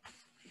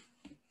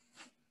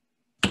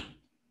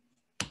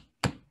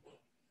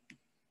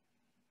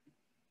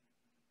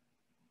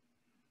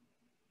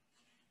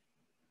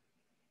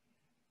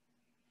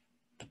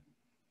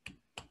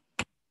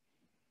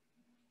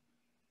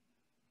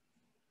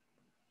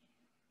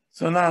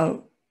 So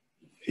now,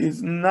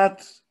 it's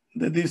not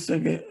the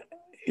disagreement.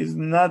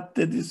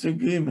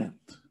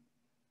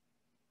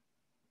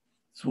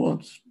 It's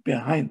what's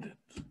behind it.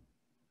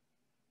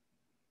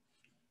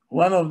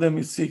 One of them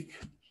is sick.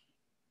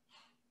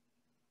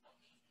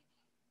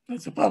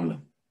 That's a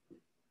problem.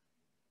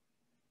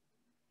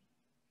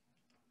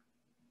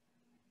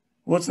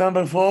 What's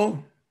number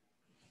 4?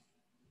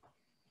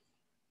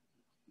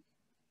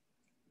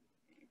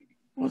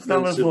 What's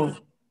number 4?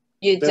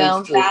 You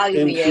don't Sense of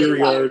value yourself.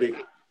 inferiority.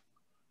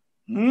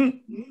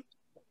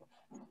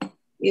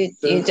 You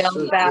Sense don't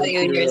of value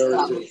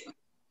yourself. inferiority.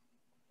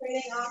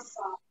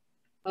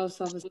 Low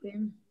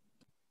self-esteem.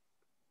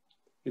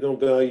 You don't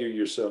value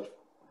yourself.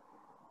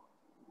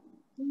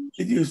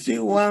 Did you see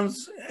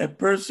once a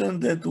person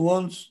that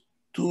wants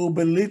to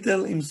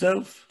belittle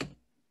himself?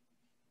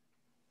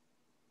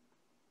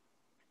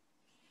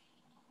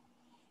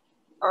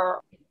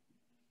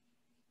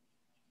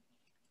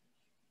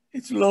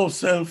 It's low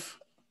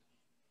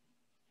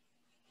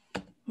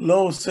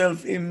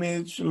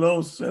self-image,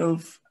 low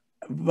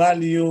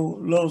self-value,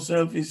 low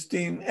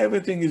self-esteem.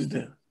 Everything is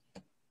there.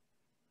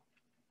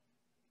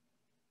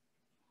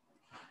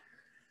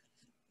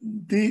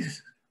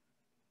 These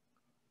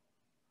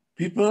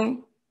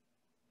people,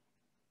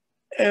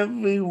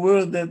 every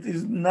word that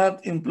is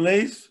not in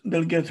place,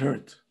 they'll get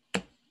hurt.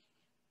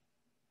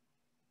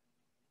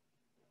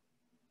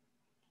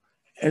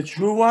 A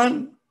true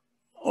one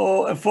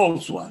or a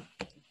false one.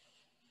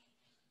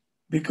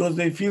 Because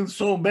they feel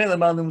so bad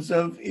about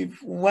themselves.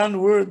 If one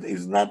word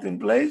is not in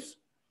place,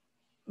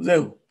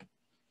 zero.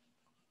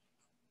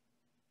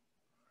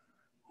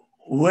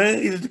 Where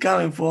is it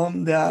coming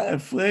from? They are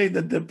afraid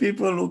that the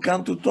people who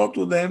come to talk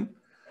to them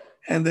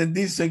and they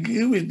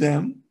disagree with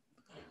them,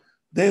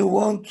 they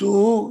want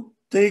to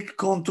take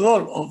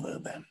control over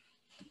them.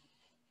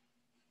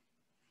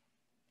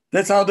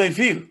 That's how they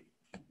feel.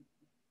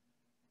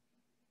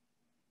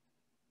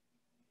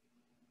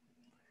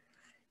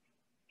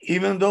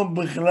 Even though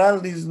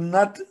Bichlal is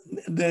not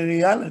the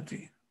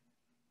reality.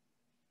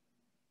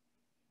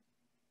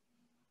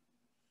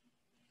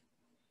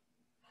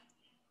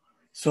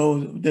 So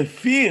the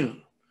fear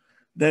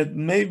that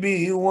maybe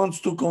he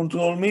wants to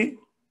control me,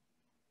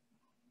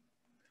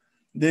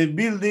 they're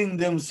building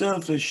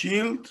themselves a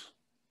shield.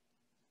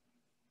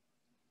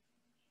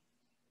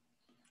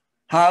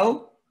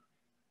 How?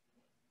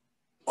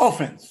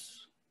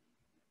 Offense.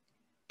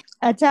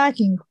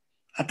 Attacking.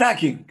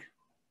 Attacking.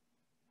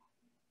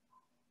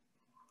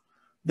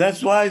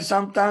 That's why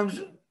sometimes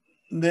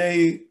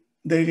the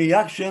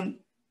reaction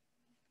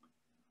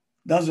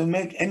doesn't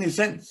make any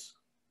sense.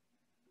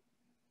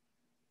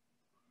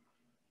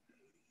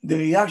 The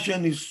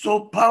reaction is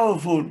so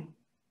powerful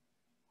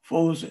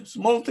for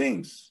small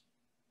things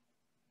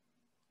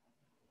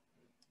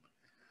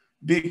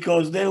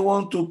because they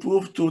want to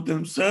prove to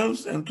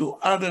themselves and to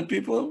other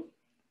people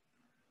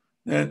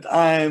that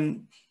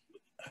I'm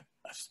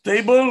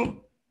stable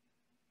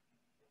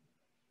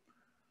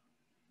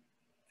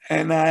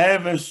and I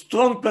have a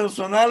strong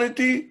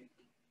personality,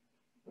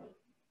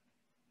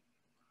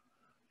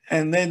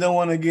 and they don't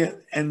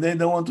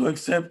want to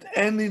accept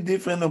any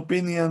different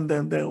opinion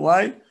than their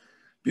wife,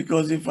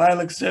 because if I'll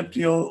accept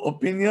your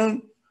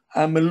opinion,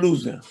 I'm a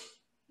loser.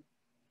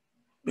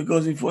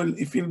 Because he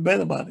feel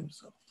bad about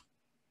himself.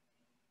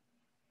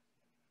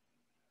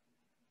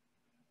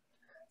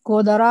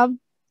 Kodarab.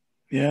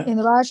 Yeah. In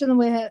Russian,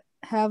 we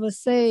have a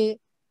say,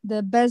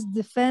 the best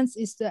defense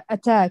is to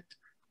attack.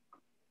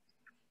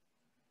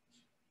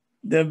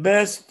 The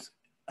best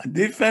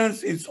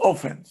defense is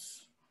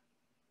offense.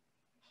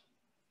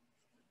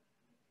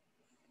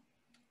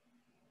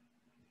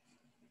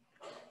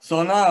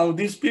 So now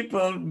these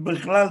people,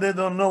 they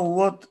don't know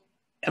what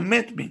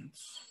emet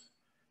means.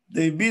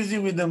 They're busy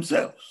with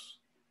themselves.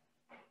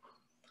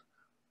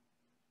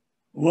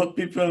 What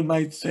people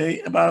might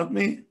say about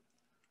me,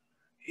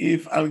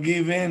 if I'll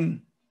give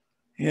in,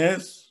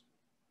 yes,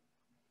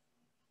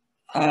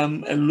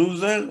 I'm a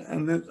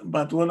loser,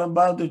 but what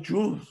about the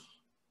truth?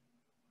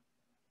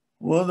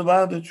 What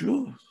about the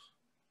truth?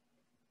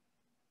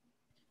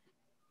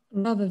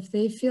 Rav, if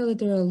they feel that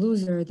they're a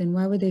loser, then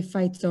why would they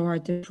fight so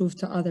hard to prove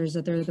to others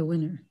that they're the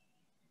winner?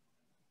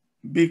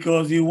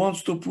 Because he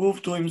wants to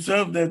prove to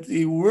himself that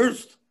he's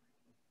worth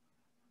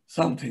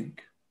something.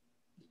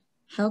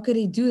 How could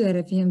he do that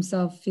if he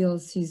himself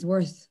feels he's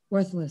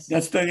worthless?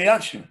 That's the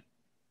reaction.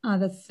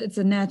 It's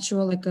a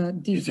natural, like a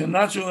default. It's a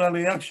natural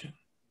reaction.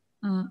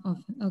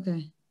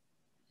 Okay.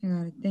 I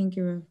got it. Thank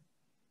you, Rav.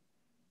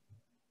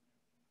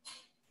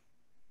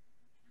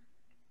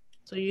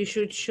 So you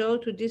should show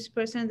to this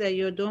person that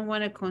you don't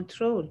want to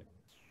control.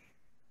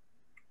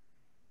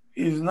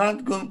 He's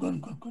not going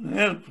to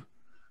help.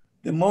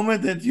 The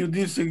moment that you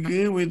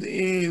disagree with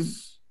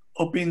his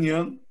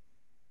opinion,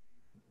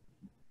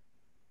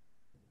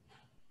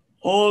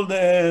 all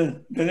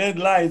the red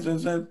lights and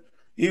said,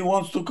 he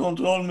wants to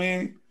control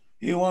me,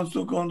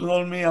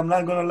 I'm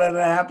not going to let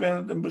it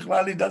happen. And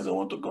Bichlal doesn't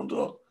want to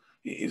control.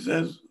 He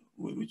says,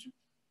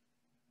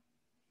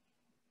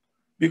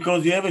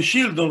 because you have a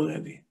shield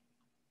already.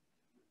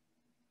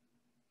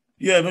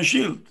 You have a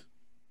shield.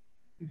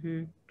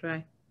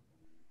 Right.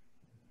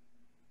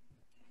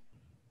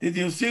 Did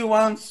you see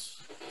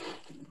once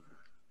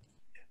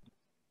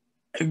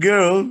a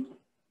girl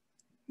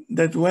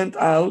that went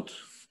out?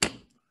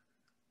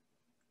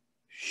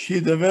 She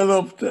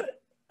developed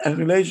a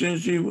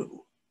relationship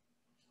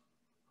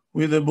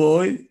with a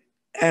boy,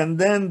 and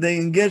then the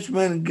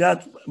engagement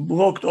got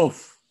broke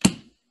off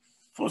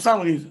for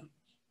some reason.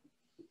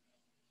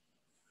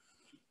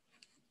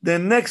 The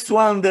next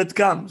one that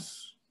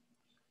comes,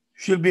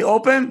 she'll be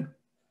open?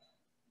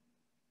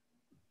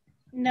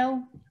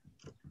 No,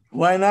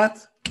 Why not?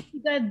 she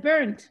got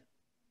burnt.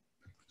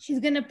 She's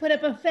gonna put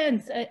up a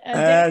fence.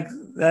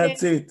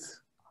 That's it.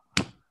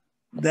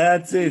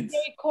 That's it.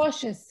 Very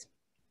cautious.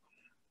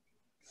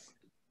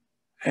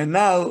 And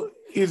now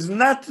it's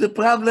not the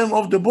problem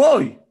of the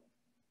boy.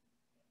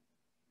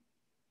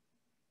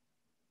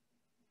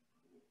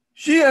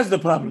 She has the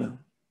problem.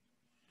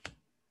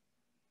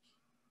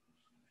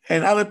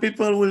 And other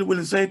people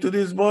will say to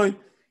this boy,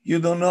 you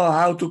don't know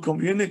how to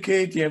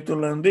communicate, you have to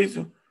learn this.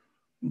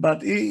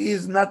 But he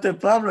is not a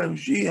problem.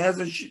 She has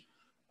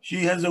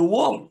a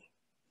wall.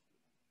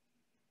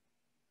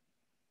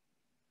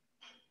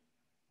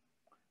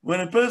 When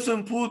a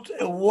person put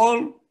a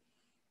wall,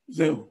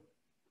 zero.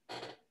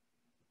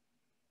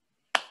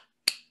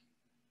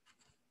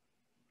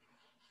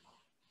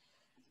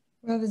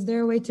 Rav, is there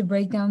a way to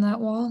break down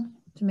that wall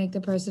to make the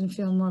person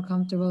feel more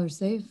comfortable or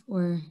safe,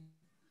 or?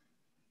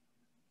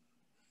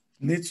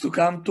 Needs to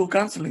come to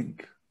counseling.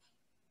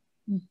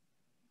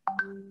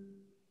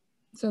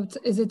 So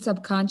is it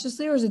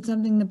subconsciously, or is it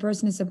something the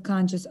person is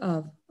subconscious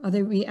of?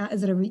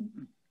 Is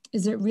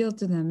it real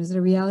to them? Is it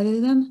a reality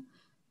to them,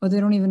 or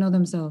they don't even know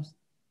themselves?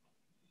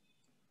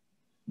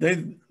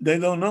 They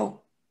don't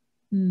know.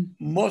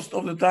 Most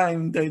of the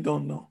time, they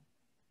don't know.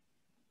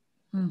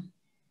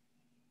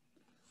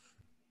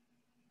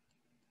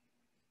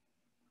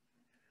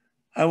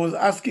 I was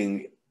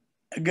asking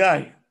a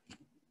guy,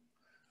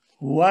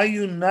 why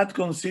you not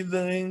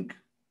considering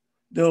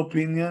the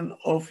opinion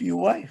of your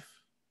wife?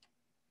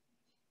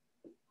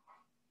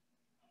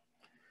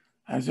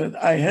 I said,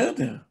 I heard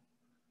her.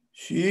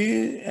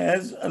 She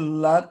has a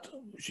lot,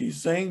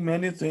 she's saying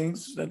many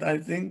things that I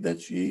think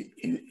that she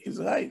is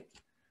right.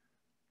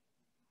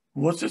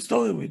 What's the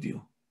story with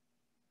you?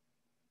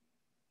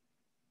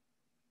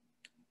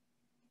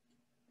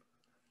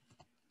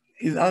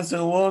 His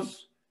answer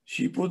was,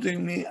 she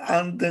putting me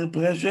under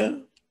pressure,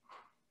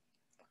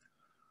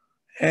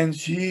 and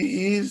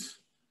she is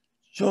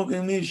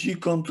choking me, she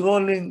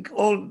controlling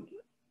all.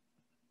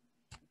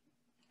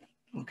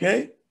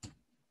 Okay?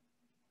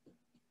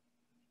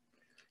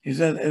 He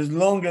said, as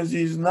long as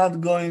he's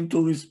not going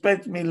to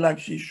respect me like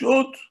she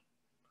should,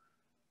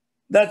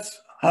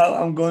 that's how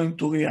I'm going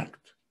to react.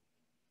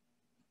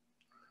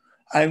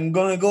 I'm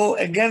going to go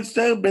against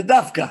her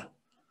bedafka.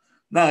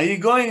 Now, he's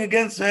going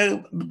against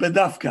her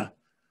bedafka.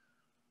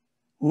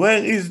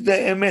 Where is the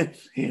emet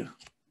here?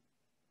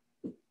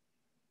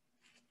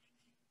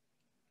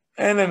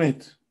 An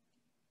emet.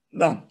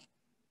 Done.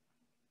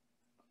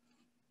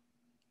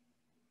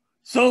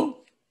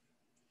 So,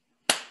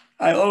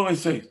 I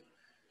always say,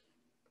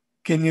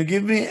 can you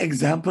give me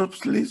examples,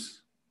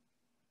 please?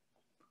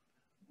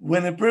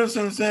 When a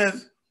person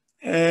says,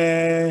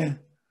 I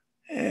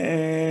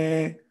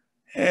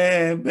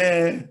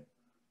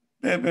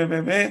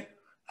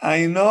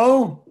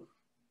know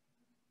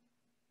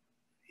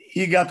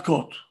he got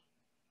caught.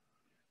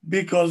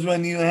 Because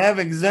when you have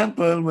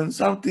example, when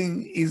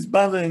something is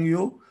bothering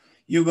you,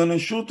 you're going to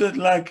shoot it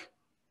like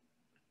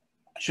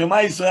Shema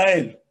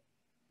Israel.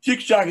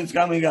 Chick-chack is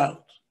coming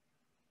out.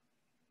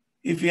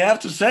 If you have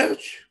to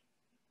search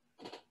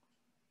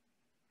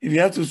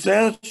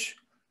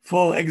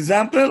for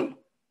example,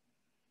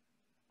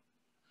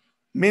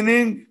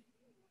 meaning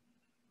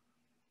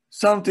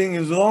something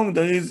is wrong,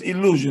 there is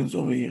illusions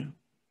over here.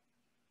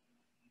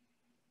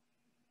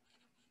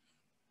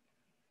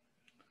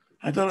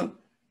 I don't know.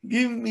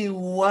 Give me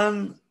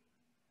one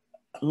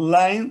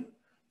line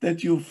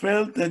that you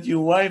felt that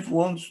your wife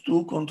wants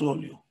to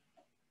control you.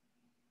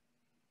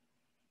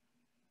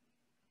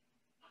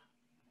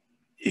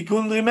 He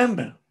couldn't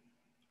remember.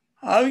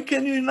 How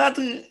can you not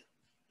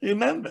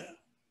remember?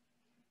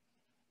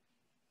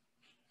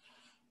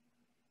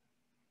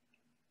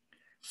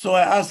 So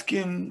I asked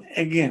him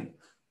again,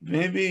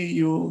 maybe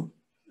you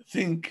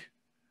think,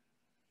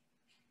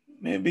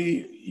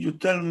 maybe you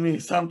tell me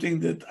something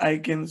that I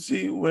can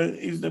see where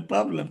is the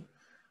problem.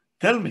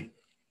 Tell me.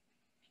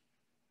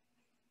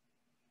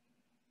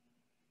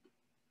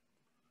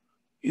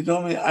 He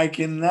told me, I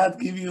cannot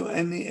give you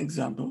any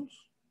examples,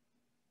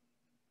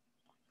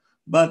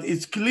 but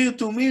it's clear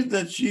to me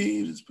that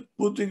she is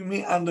putting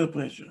me under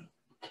pressure.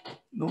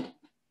 No?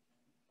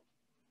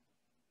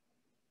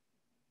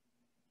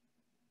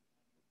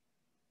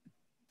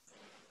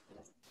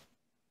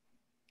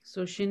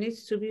 So she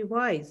needs to be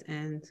wise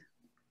and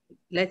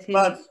let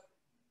him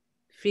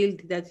feel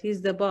that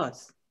he's the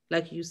boss,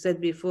 like you said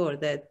before.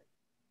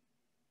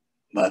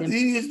 But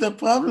he is the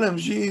problem.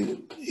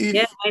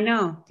 Yeah, I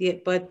know. Yeah,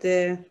 but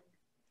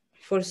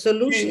For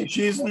solution.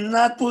 She's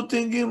not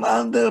putting him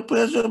under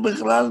pressure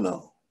בכלל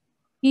no.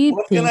 Eating.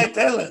 What can I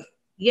tell her?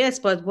 Yes,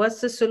 but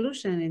what's the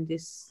solution in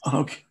this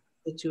Okay.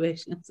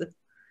 situation?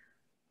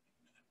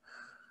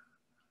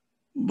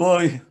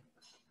 Boy.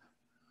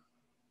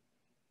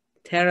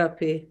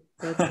 Therapy.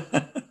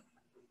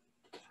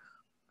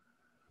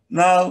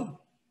 Now,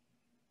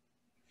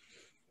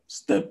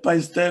 step by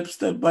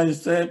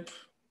step,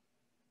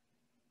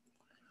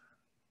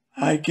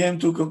 I came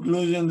to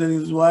conclusion that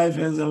his wife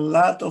has a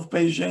lot of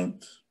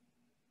patience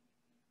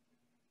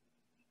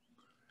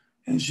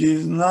and she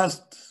is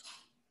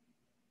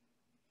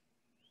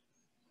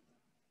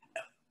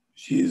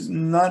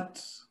not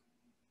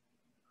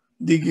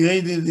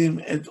degraded him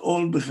at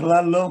all,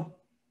 בכלל לא.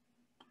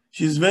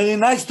 She's very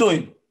nice to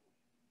him.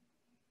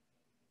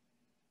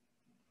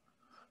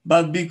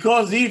 But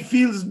because he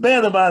feels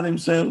bad about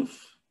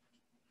himself,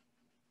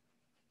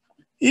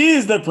 he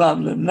is the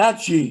problem, not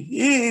she.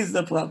 He is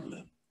the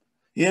problem.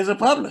 He has a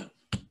problem.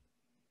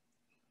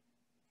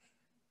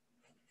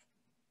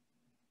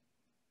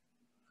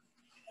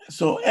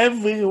 So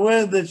every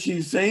word that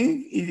she's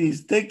saying, it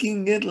is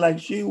taking it like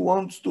she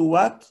wants to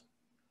what?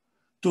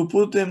 To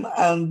put him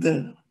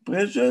under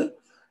pressure,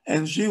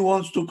 and she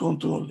wants to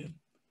control him.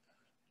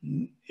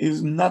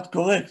 Is not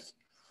correct.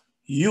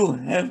 You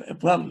have a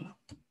problem.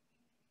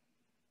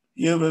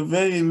 You have a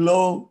very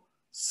low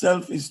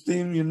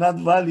self-esteem. You're not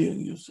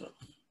valuing yourself.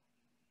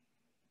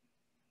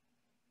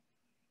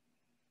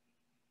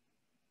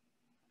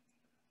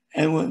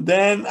 And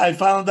then I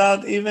found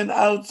out even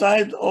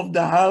outside of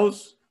the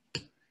house,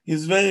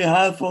 it's very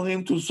hard for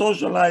him to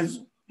socialize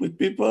with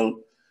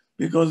people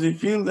because he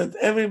feels that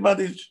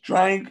everybody's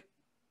trying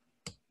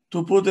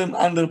to put him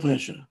under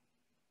pressure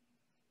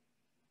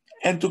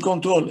and to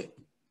control him.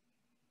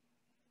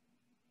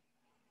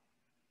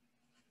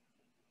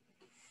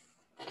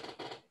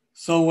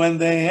 So when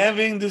they're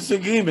having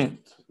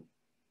disagreement,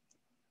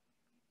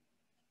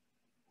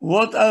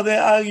 what are they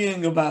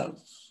arguing about?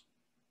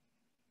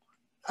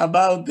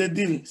 About the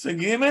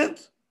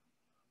disagreement?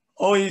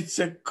 Or it's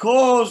a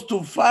cause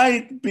to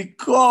fight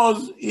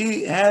because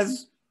he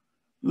has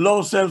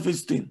low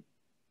self-esteem?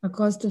 A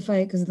cause to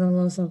fight because of the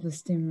low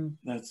self-esteem.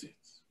 That's it.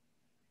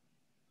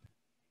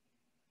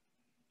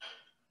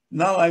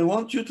 Now I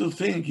want you to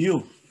think,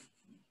 you,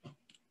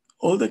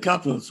 all the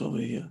couples over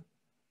here,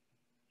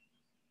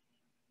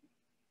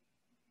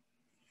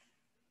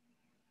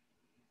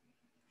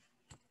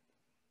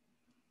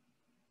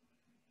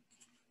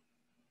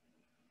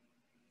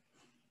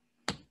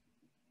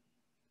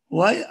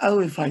 why are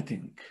we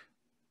fighting?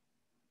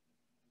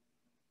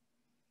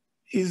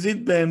 Is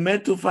it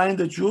באמת to find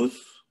the truth?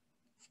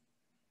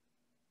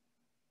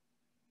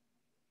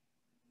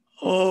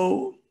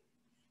 Or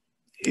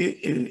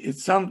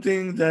it's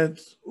something that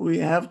we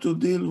have to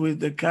deal with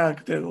the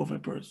character of a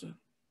person?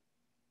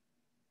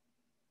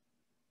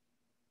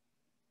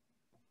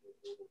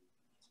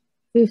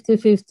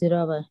 50-50,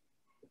 Rabbi.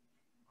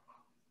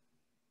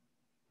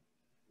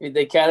 With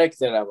the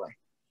character, Rabbi.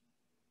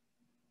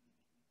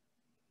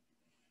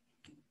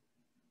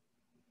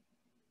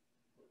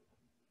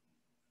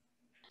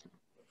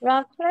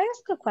 Rob, can I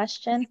ask a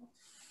question?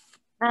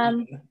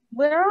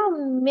 We're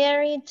all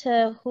married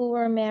to who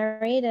we're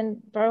married, and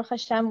Baruch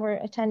Hashem, we're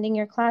attending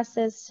your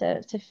classes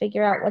to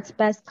figure out what's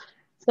best.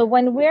 So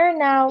when we're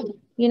now,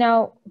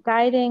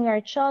 guiding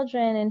our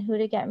children and who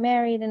to get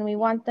married, and we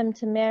want them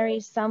to marry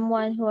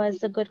someone who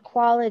has a good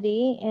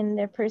quality in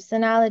their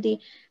personality,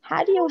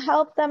 how do you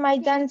help them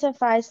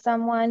identify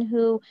someone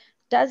who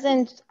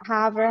doesn't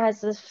have or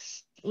has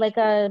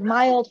a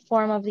mild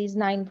form of these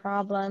 9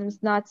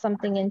 problems, not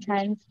something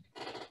intense?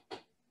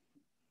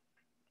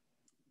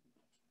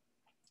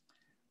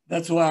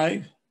 That's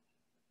why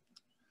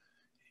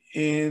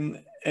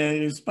in a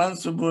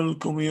responsible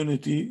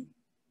community,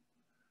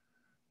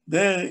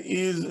 there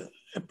is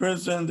a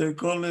person, they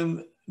call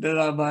him the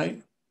rabbi,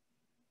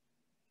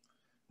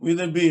 with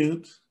a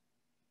beard,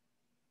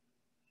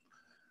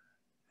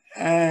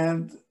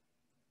 and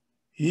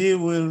he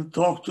will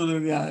talk to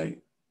the guy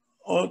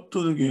or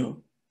to the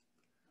girl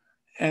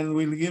and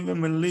will give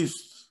him a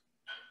list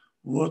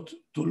what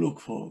to look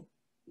for.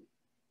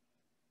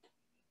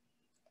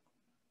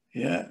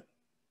 Yeah.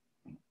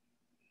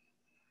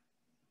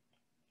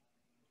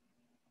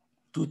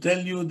 To tell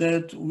you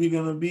that we're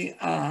going to be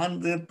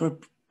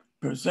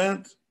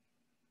 100%,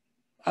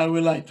 I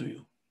will lie to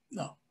you.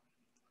 No.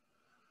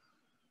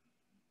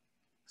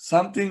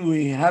 Something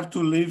we have to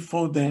leave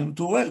for them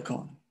to work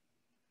on.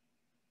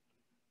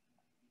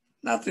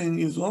 Nothing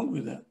is wrong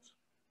with that.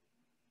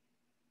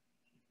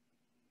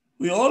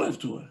 We all have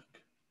to work.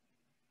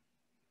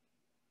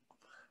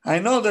 I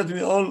know that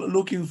we're all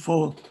looking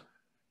for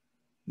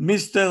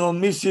Mr. or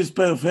Mrs.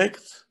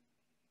 Perfect.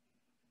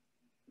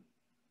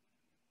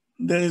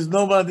 There is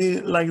nobody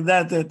like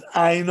that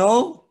I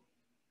know.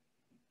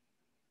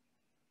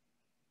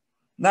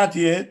 Not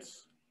yet.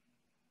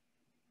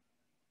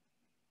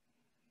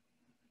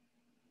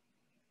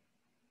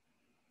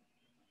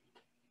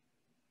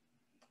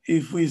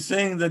 If we're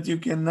saying that you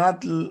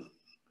cannot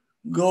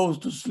go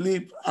to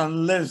sleep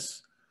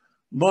unless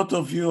both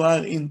of you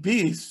are in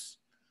peace,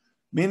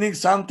 meaning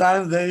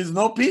sometimes there is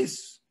no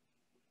peace.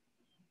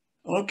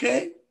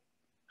 Okay?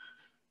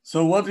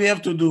 So what we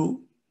have to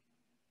do,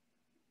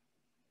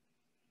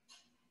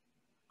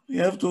 we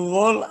have to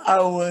roll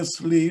our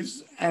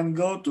sleeves and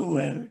go to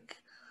work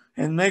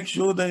and make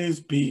sure there is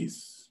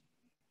peace.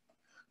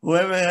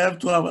 Whoever have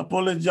to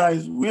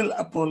apologize will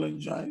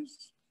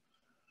apologize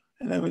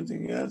and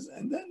everything else.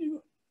 And then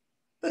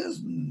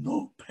there's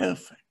no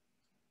perfect.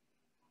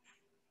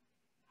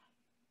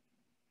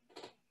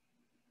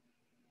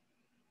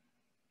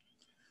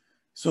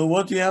 So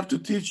what you have to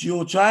teach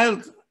your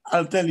child,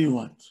 I'll tell you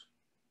what.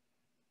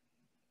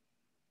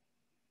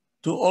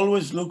 To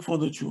always look for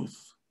the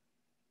truth.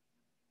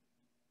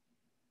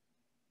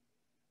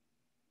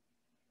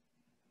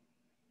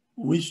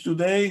 Which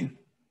today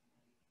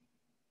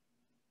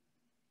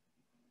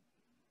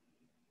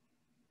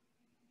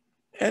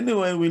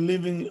anyway, we're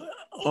living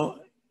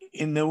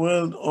in a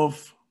world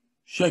of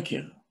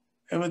sheker.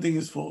 Everything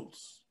is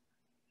false.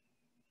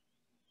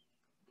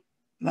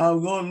 Now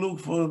go look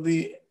for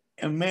the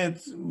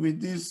emet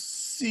with this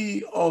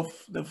sea of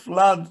the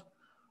flood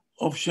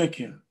of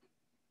sheker.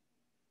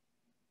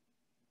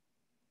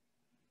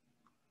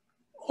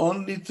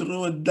 Only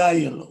through a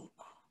dialogue,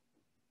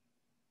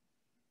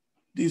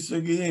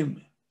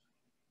 disagreement,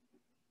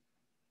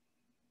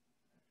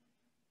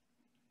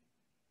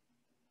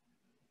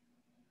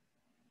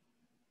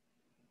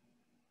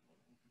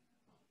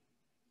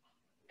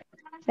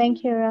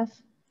 Thank you, Rav.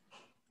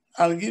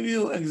 I'll give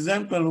you an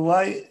example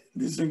why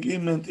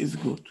disagreement is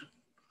good.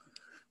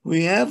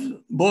 We have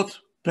both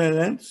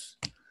parents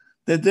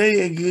that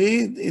they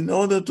agreed in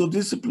order to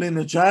discipline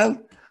a child,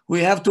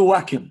 we have to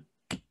whack him.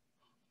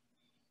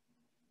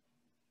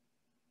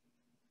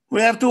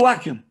 We have to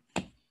whack him.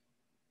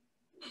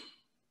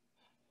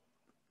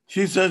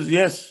 She says,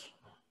 yes,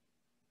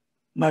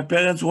 my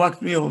parents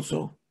whacked me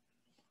also.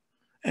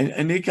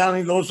 And he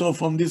coming also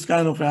from this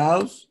kind of a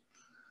house,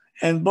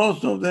 and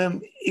both of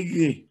them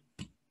agree.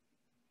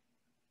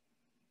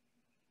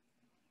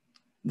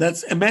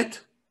 That's emet.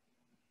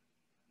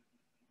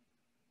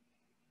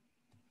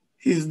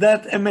 Is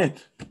that emet?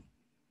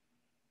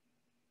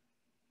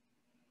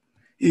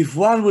 If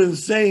one will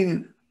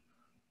say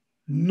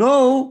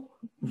no,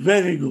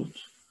 very good.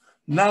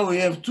 Now we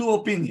have two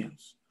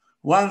opinions.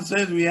 One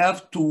says we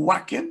have to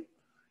whack him,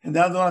 and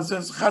the other one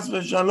says chas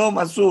v'shalom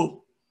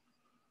asur.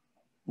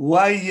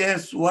 Why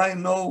yes, why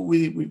no,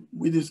 we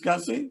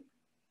discussing.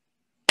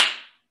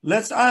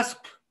 Let's ask.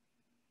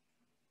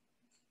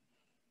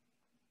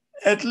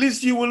 At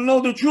least you will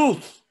know the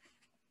truth.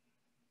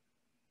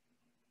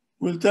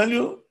 We'll tell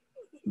you,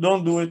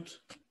 don't do it.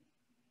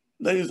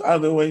 There is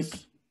other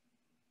ways.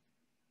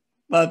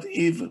 But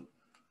if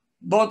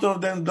both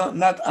of them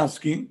not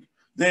asking,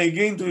 they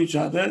again to each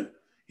other,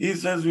 he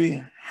says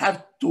we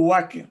have to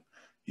whack him.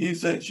 She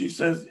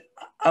says,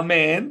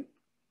 amen,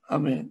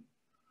 amen.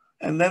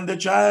 And then the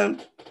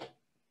child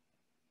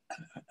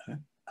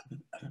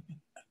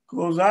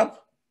goes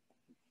up,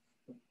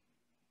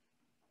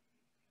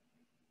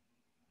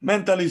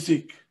 mentally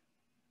sick.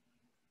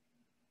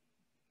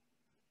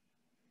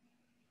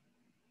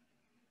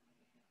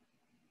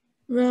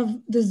 Rav,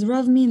 does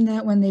Rav mean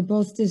that when they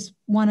both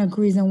one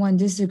agrees and one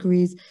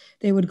disagrees,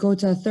 they would go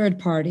to a third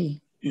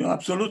party? Yeah,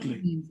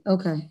 absolutely.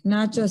 Okay,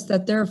 not just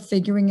that they're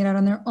figuring it out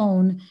on their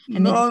own.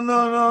 And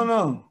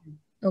No.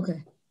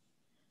 Okay,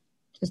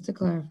 just to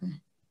clarify.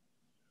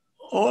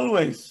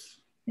 Always.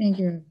 Thank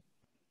you.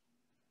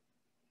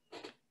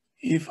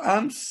 If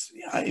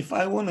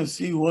I want to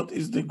see what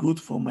is the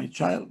good for my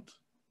child,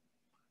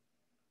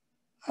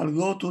 I'll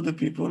go to the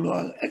people who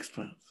are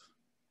experts.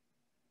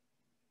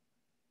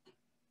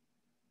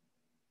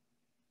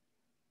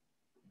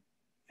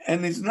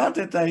 And it's not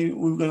that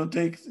we're going to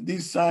take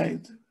this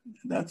side,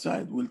 that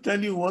side. We'll tell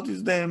you what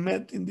is the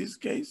emet in this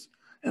case,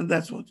 and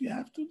that's what you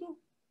have to do.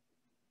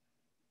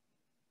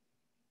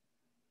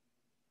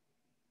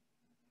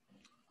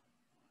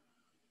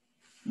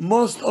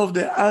 Most of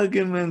the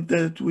argument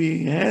that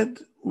we had,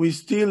 we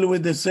still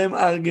with the same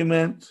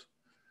argument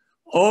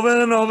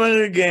over and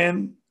over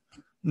again.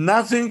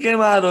 Nothing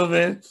came out of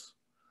it.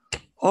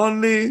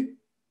 Only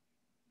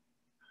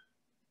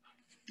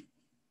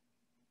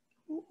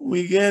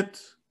we get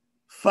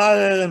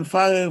farther and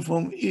farther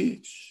from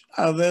each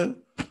other.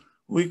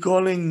 We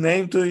calling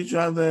name to each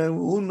other.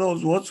 Who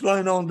knows what's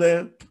going on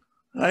there,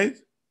 right?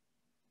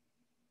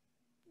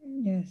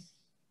 Yes.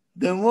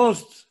 The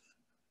most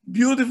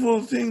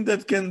beautiful thing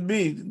that can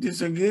be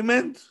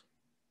disagreement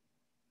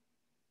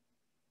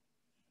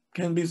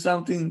can be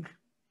something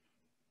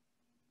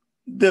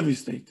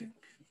devastating.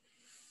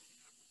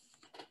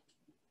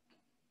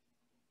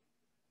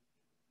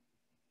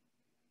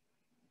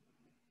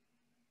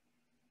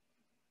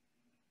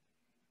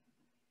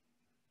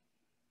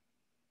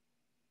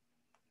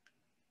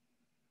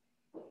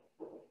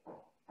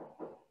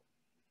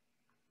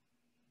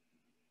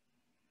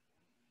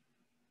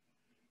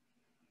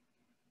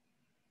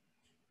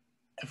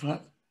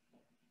 Efrat?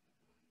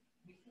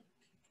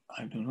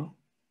 I don't know.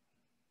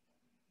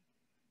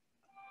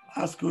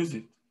 Ask who is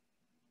it?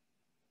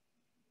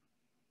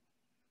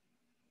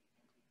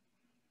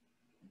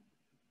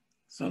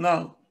 So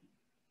now,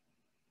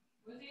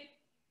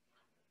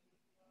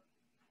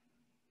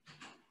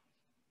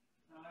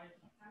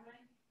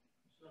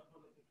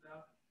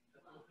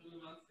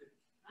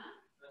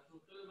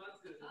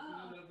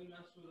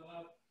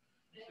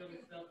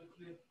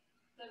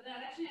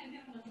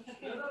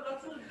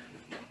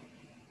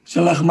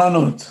 שלח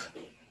מנות,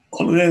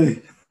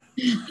 already.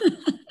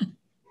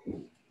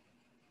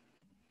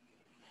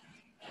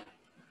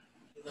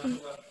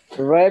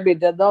 Rabbi,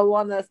 they don't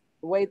want us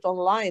wait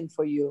online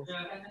for you.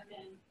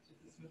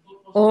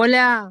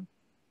 Hola.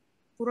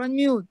 Put on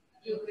mute.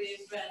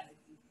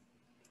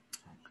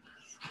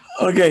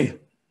 Okay.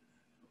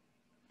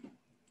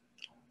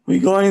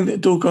 We're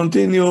going to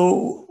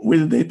continue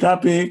with the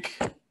topic.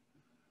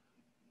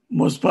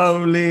 Most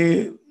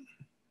probably,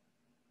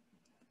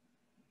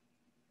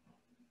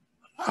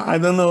 I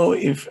don't know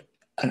if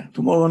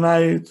tomorrow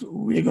night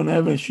we're going to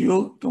have a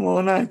shiur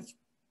tomorrow night.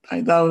 I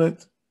doubt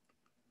it.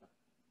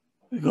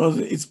 Because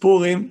it's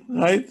Purim,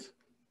 right?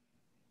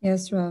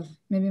 Yes, Rav.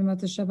 Maybe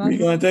Motzei Shabbat. We're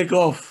going to take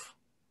off.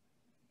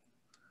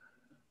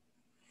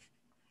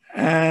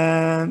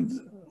 And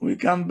we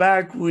come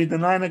back with the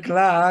 9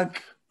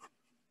 o'clock,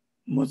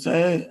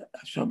 Motzei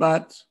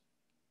Shabbat.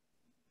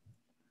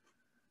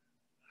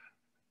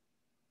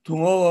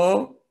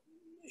 Tomorrow,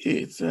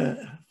 it's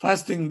a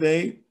fasting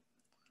day.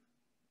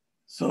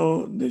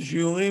 So the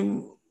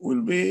shiurim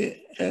will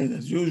be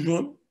as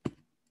usual.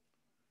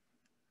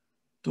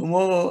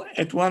 Tomorrow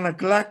at 1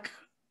 o'clock,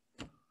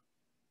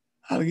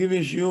 I'll give you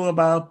a shiur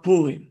about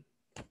Purim.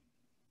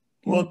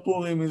 What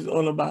Purim is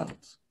all about.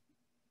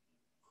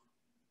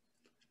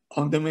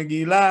 On the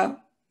Megillah,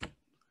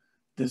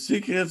 the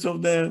secrets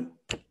of there,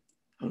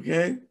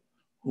 okay?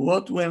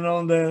 What went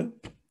on there,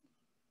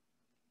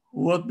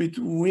 what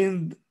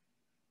between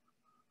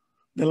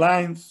the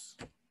lines.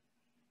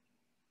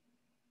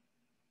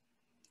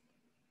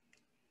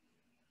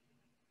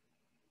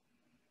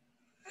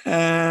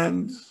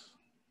 And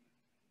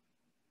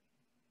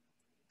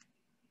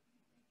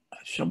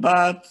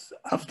Shabbat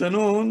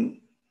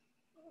afternoon,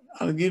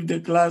 I'll give the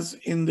class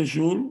in the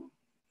shul,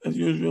 as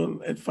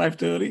usual, at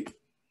 5:30.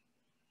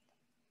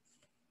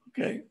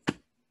 Okay.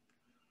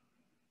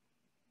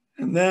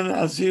 And then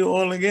I'll see you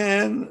all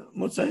again,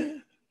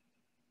 Motzei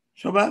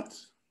Shabbat.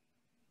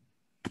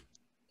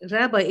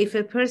 Rabbi, if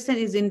a person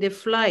is in the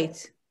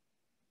flight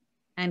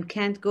and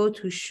can't go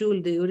to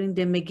shul during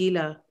the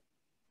Megillah,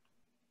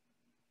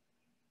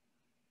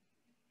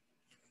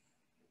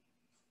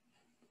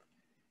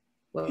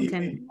 well,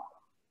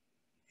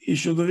 he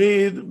should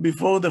read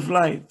before the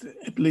flight,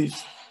 at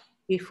least.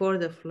 Before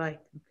the flight,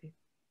 okay.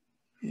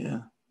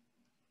 Yeah.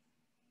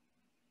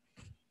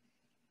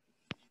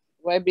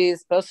 Maybe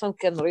this person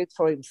can read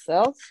for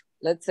himself.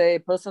 Let's say a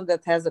person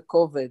that has a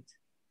COVID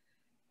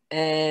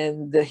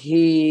and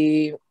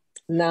he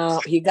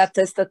got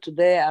tested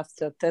today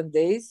after 10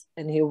 days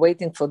and he's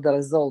waiting for the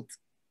result.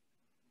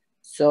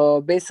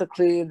 So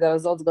basically the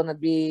result's gonna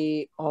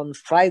be on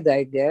Friday,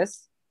 I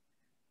guess.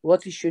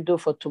 What he should do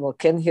for tomorrow?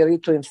 Can he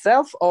read to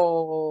himself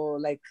or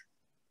like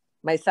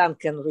my son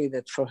can read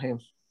it for him?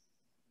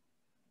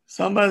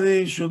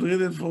 Somebody should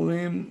read it for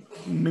him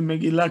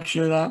ממגילה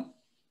כשרה.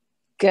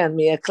 כן,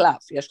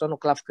 מהקלף, יש לנו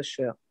קלף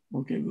כשר.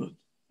 Okay, good.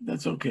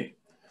 That's okay.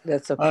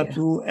 That's okay. But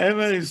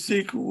whoever is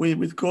sick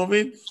with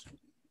COVID,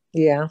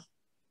 yeah,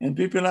 and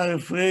people are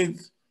afraid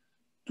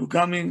to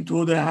come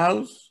into the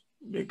house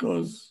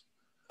because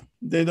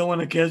they don't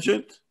want to catch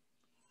it.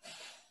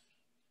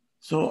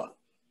 So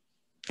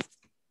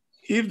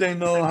if they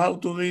know how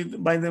to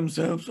read by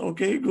themselves,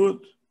 okay, good.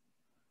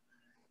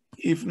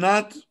 If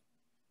not,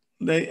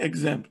 they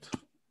exempt.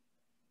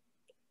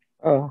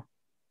 Oh,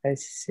 I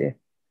see.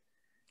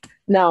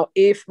 Now,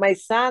 if my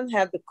son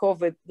had the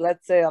COVID,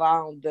 let's say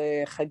around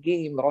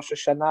Chagim, Rosh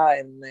Hashanah,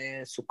 and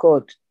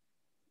Sukkot,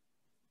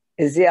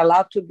 is he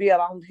allowed to be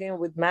around him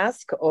with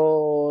mask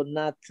or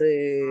not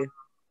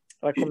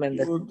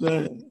recommended? He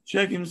would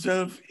check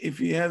himself if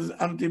he has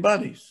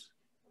antibodies.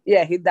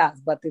 Yeah, he does,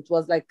 but it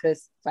was like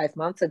 5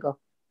 months ago.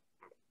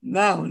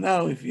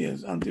 Now, if he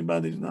has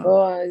antibodies now.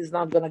 Oh, he's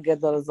not going to get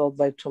the result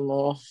by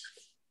tomorrow.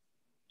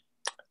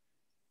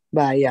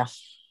 But yeah.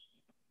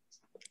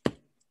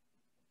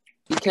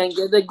 You can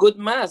get a good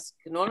mask.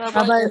 No,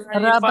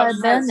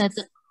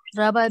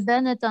 Rabbi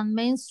Bennett on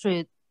Main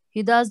Street.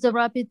 He does the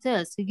rapid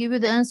test. He give you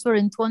the answer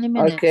in 20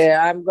 minutes. Okay,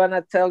 I'm going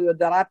to tell you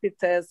the rapid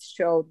test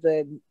showed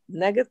the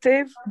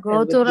negative.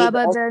 Go to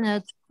Rabbi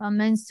Bennett on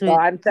Main Street. So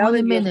I'm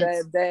telling you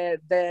minutes.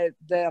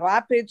 the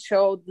rapid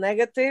showed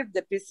negative,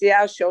 the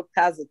PCR showed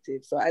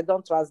positive. So I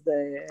don't trust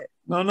the...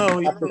 No,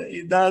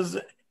 it does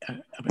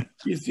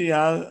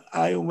PCR.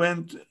 I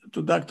went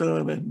to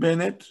Dr.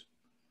 Bennett,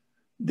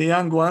 the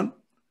young one.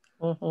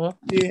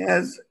 Mm-hmm. He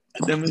has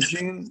the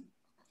machine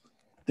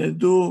that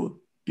do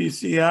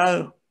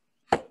PCR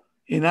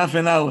in half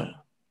an hour.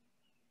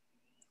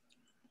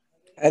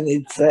 And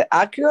it's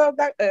accurate,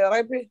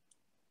 Rabbi?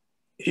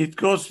 It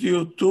costs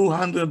you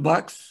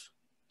 $200.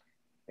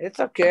 It's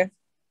okay.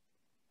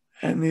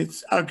 And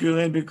it's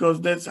accurate because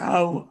that's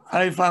how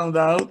I found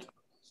out.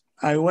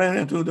 I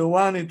went to the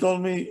one, he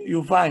told me,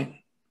 you're fine.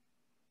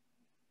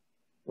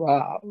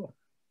 Wow.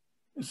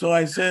 So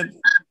I said,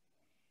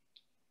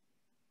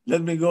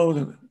 let me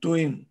go to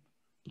him.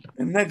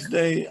 The next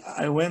day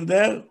I went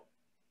there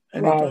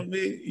and he told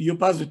me, you're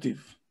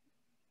positive.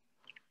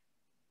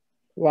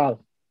 Wow.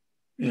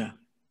 Yeah.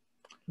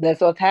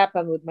 That's what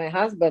happened with my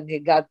husband. He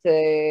got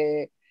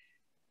the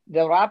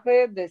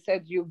rapid. They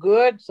said, you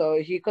good. So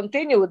he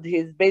continued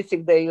his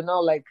basic day, you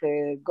know, like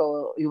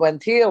he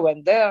went here,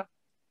 went there.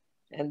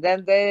 And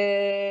then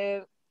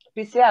the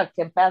PCR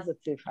came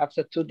positive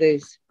after 2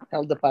 days.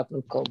 Health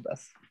department called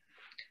us.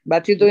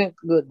 But he's doing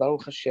good,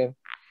 Baruch Hashem.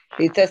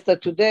 He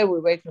tested today.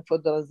 We're waiting for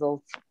the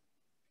results.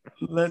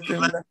 Let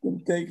him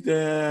take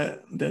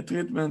the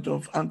treatment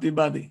of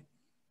antibody.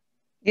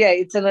 Yeah,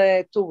 it's in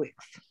 2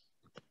 weeks.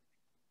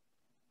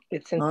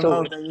 It's in 2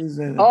 weeks. There is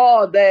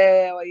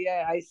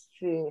Yeah,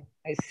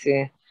 I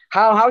see.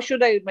 How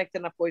should I make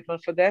an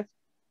appointment for that?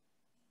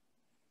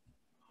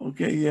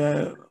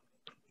 Okay,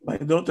 my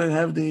daughter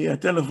have the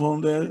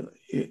telephone there.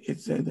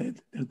 It's the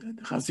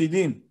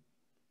Hasidim.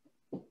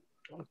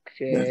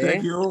 Okay. They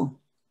take you.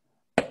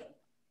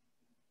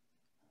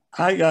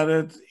 I got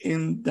it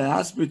in the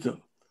hospital.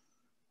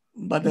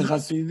 But the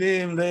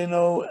Hasidim, they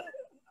know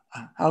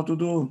how to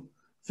do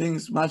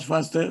things much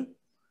faster.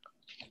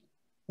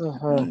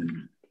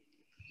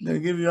 They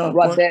give you a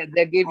what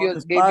they give you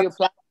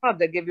plasma,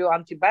 they give you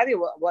antibody.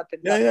 What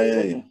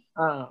exactly?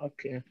 Yeah.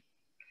 Okay.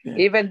 Yeah.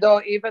 Even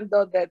though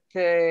that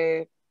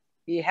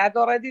he had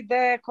already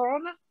the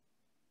corona.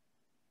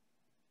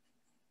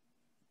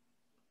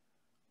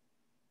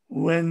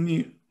 When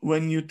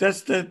you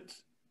tested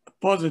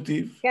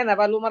positive, כן,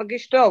 אבל הוא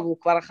מרגיש טוב, הוא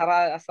כבר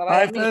אחרי 10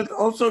 ימים. I felt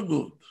also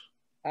good.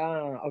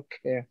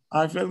 Okay.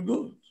 I felt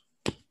good.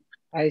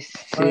 I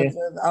see. I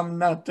said, I'm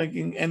not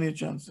taking any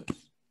chances.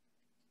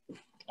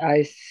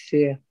 I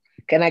see.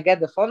 Can I get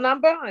the phone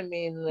number? I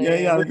mean...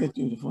 Yeah, I'll get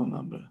you the phone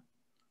number.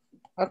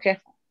 Okay.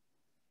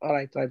 All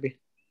right, Rabbi.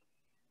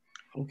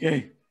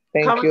 Okay.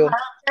 Thank you.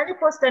 Can you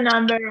post the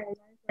number,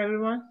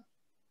 everyone,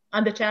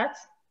 on the chat?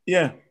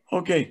 Yeah,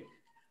 okay.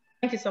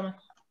 Thank you so much.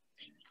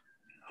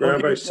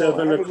 Rabbi,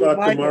 7 o'clock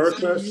tomorrow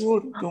class?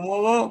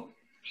 Tomorrow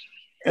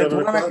at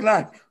 1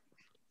 o'clock.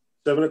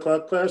 7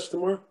 o'clock class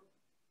tomorrow?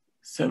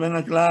 7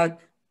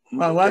 o'clock.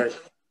 What? Okay.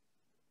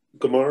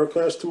 Gemara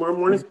class tomorrow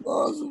morning?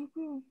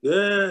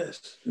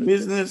 Yes.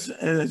 Business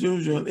as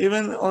usual,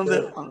 even on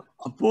the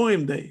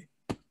Purim day.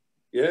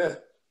 Yeah.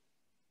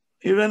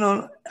 Even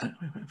on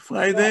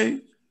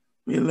Friday,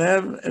 we'll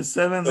have a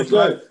 7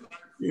 o'clock.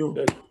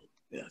 Good.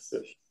 Yes.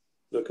 Good.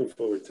 Looking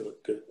forward to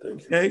it. Good.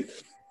 Thank you. Okay.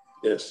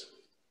 Yes.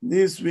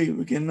 This week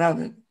we cannot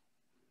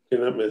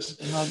miss.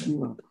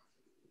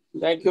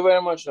 Thank you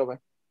very much, Rabbi.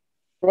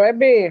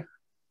 Rabbi.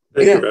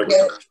 Thank you, Rabbi.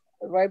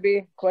 Rabbi,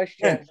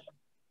 question.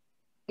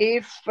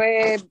 If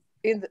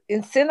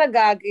in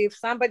synagogue, if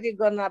somebody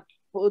gonna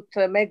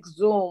make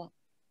Zoom,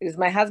 is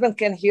my husband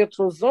can hear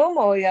through Zoom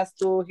or he has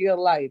to hear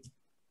live?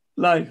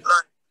 Live.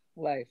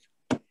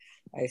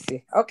 I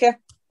see. Okay.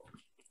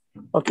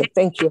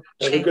 Thank you.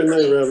 Have a good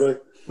night, Rabbi.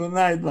 Good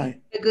night,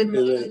 bye. Good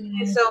night. Thank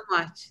you so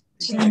much.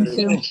 Thank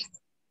you.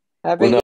 Have a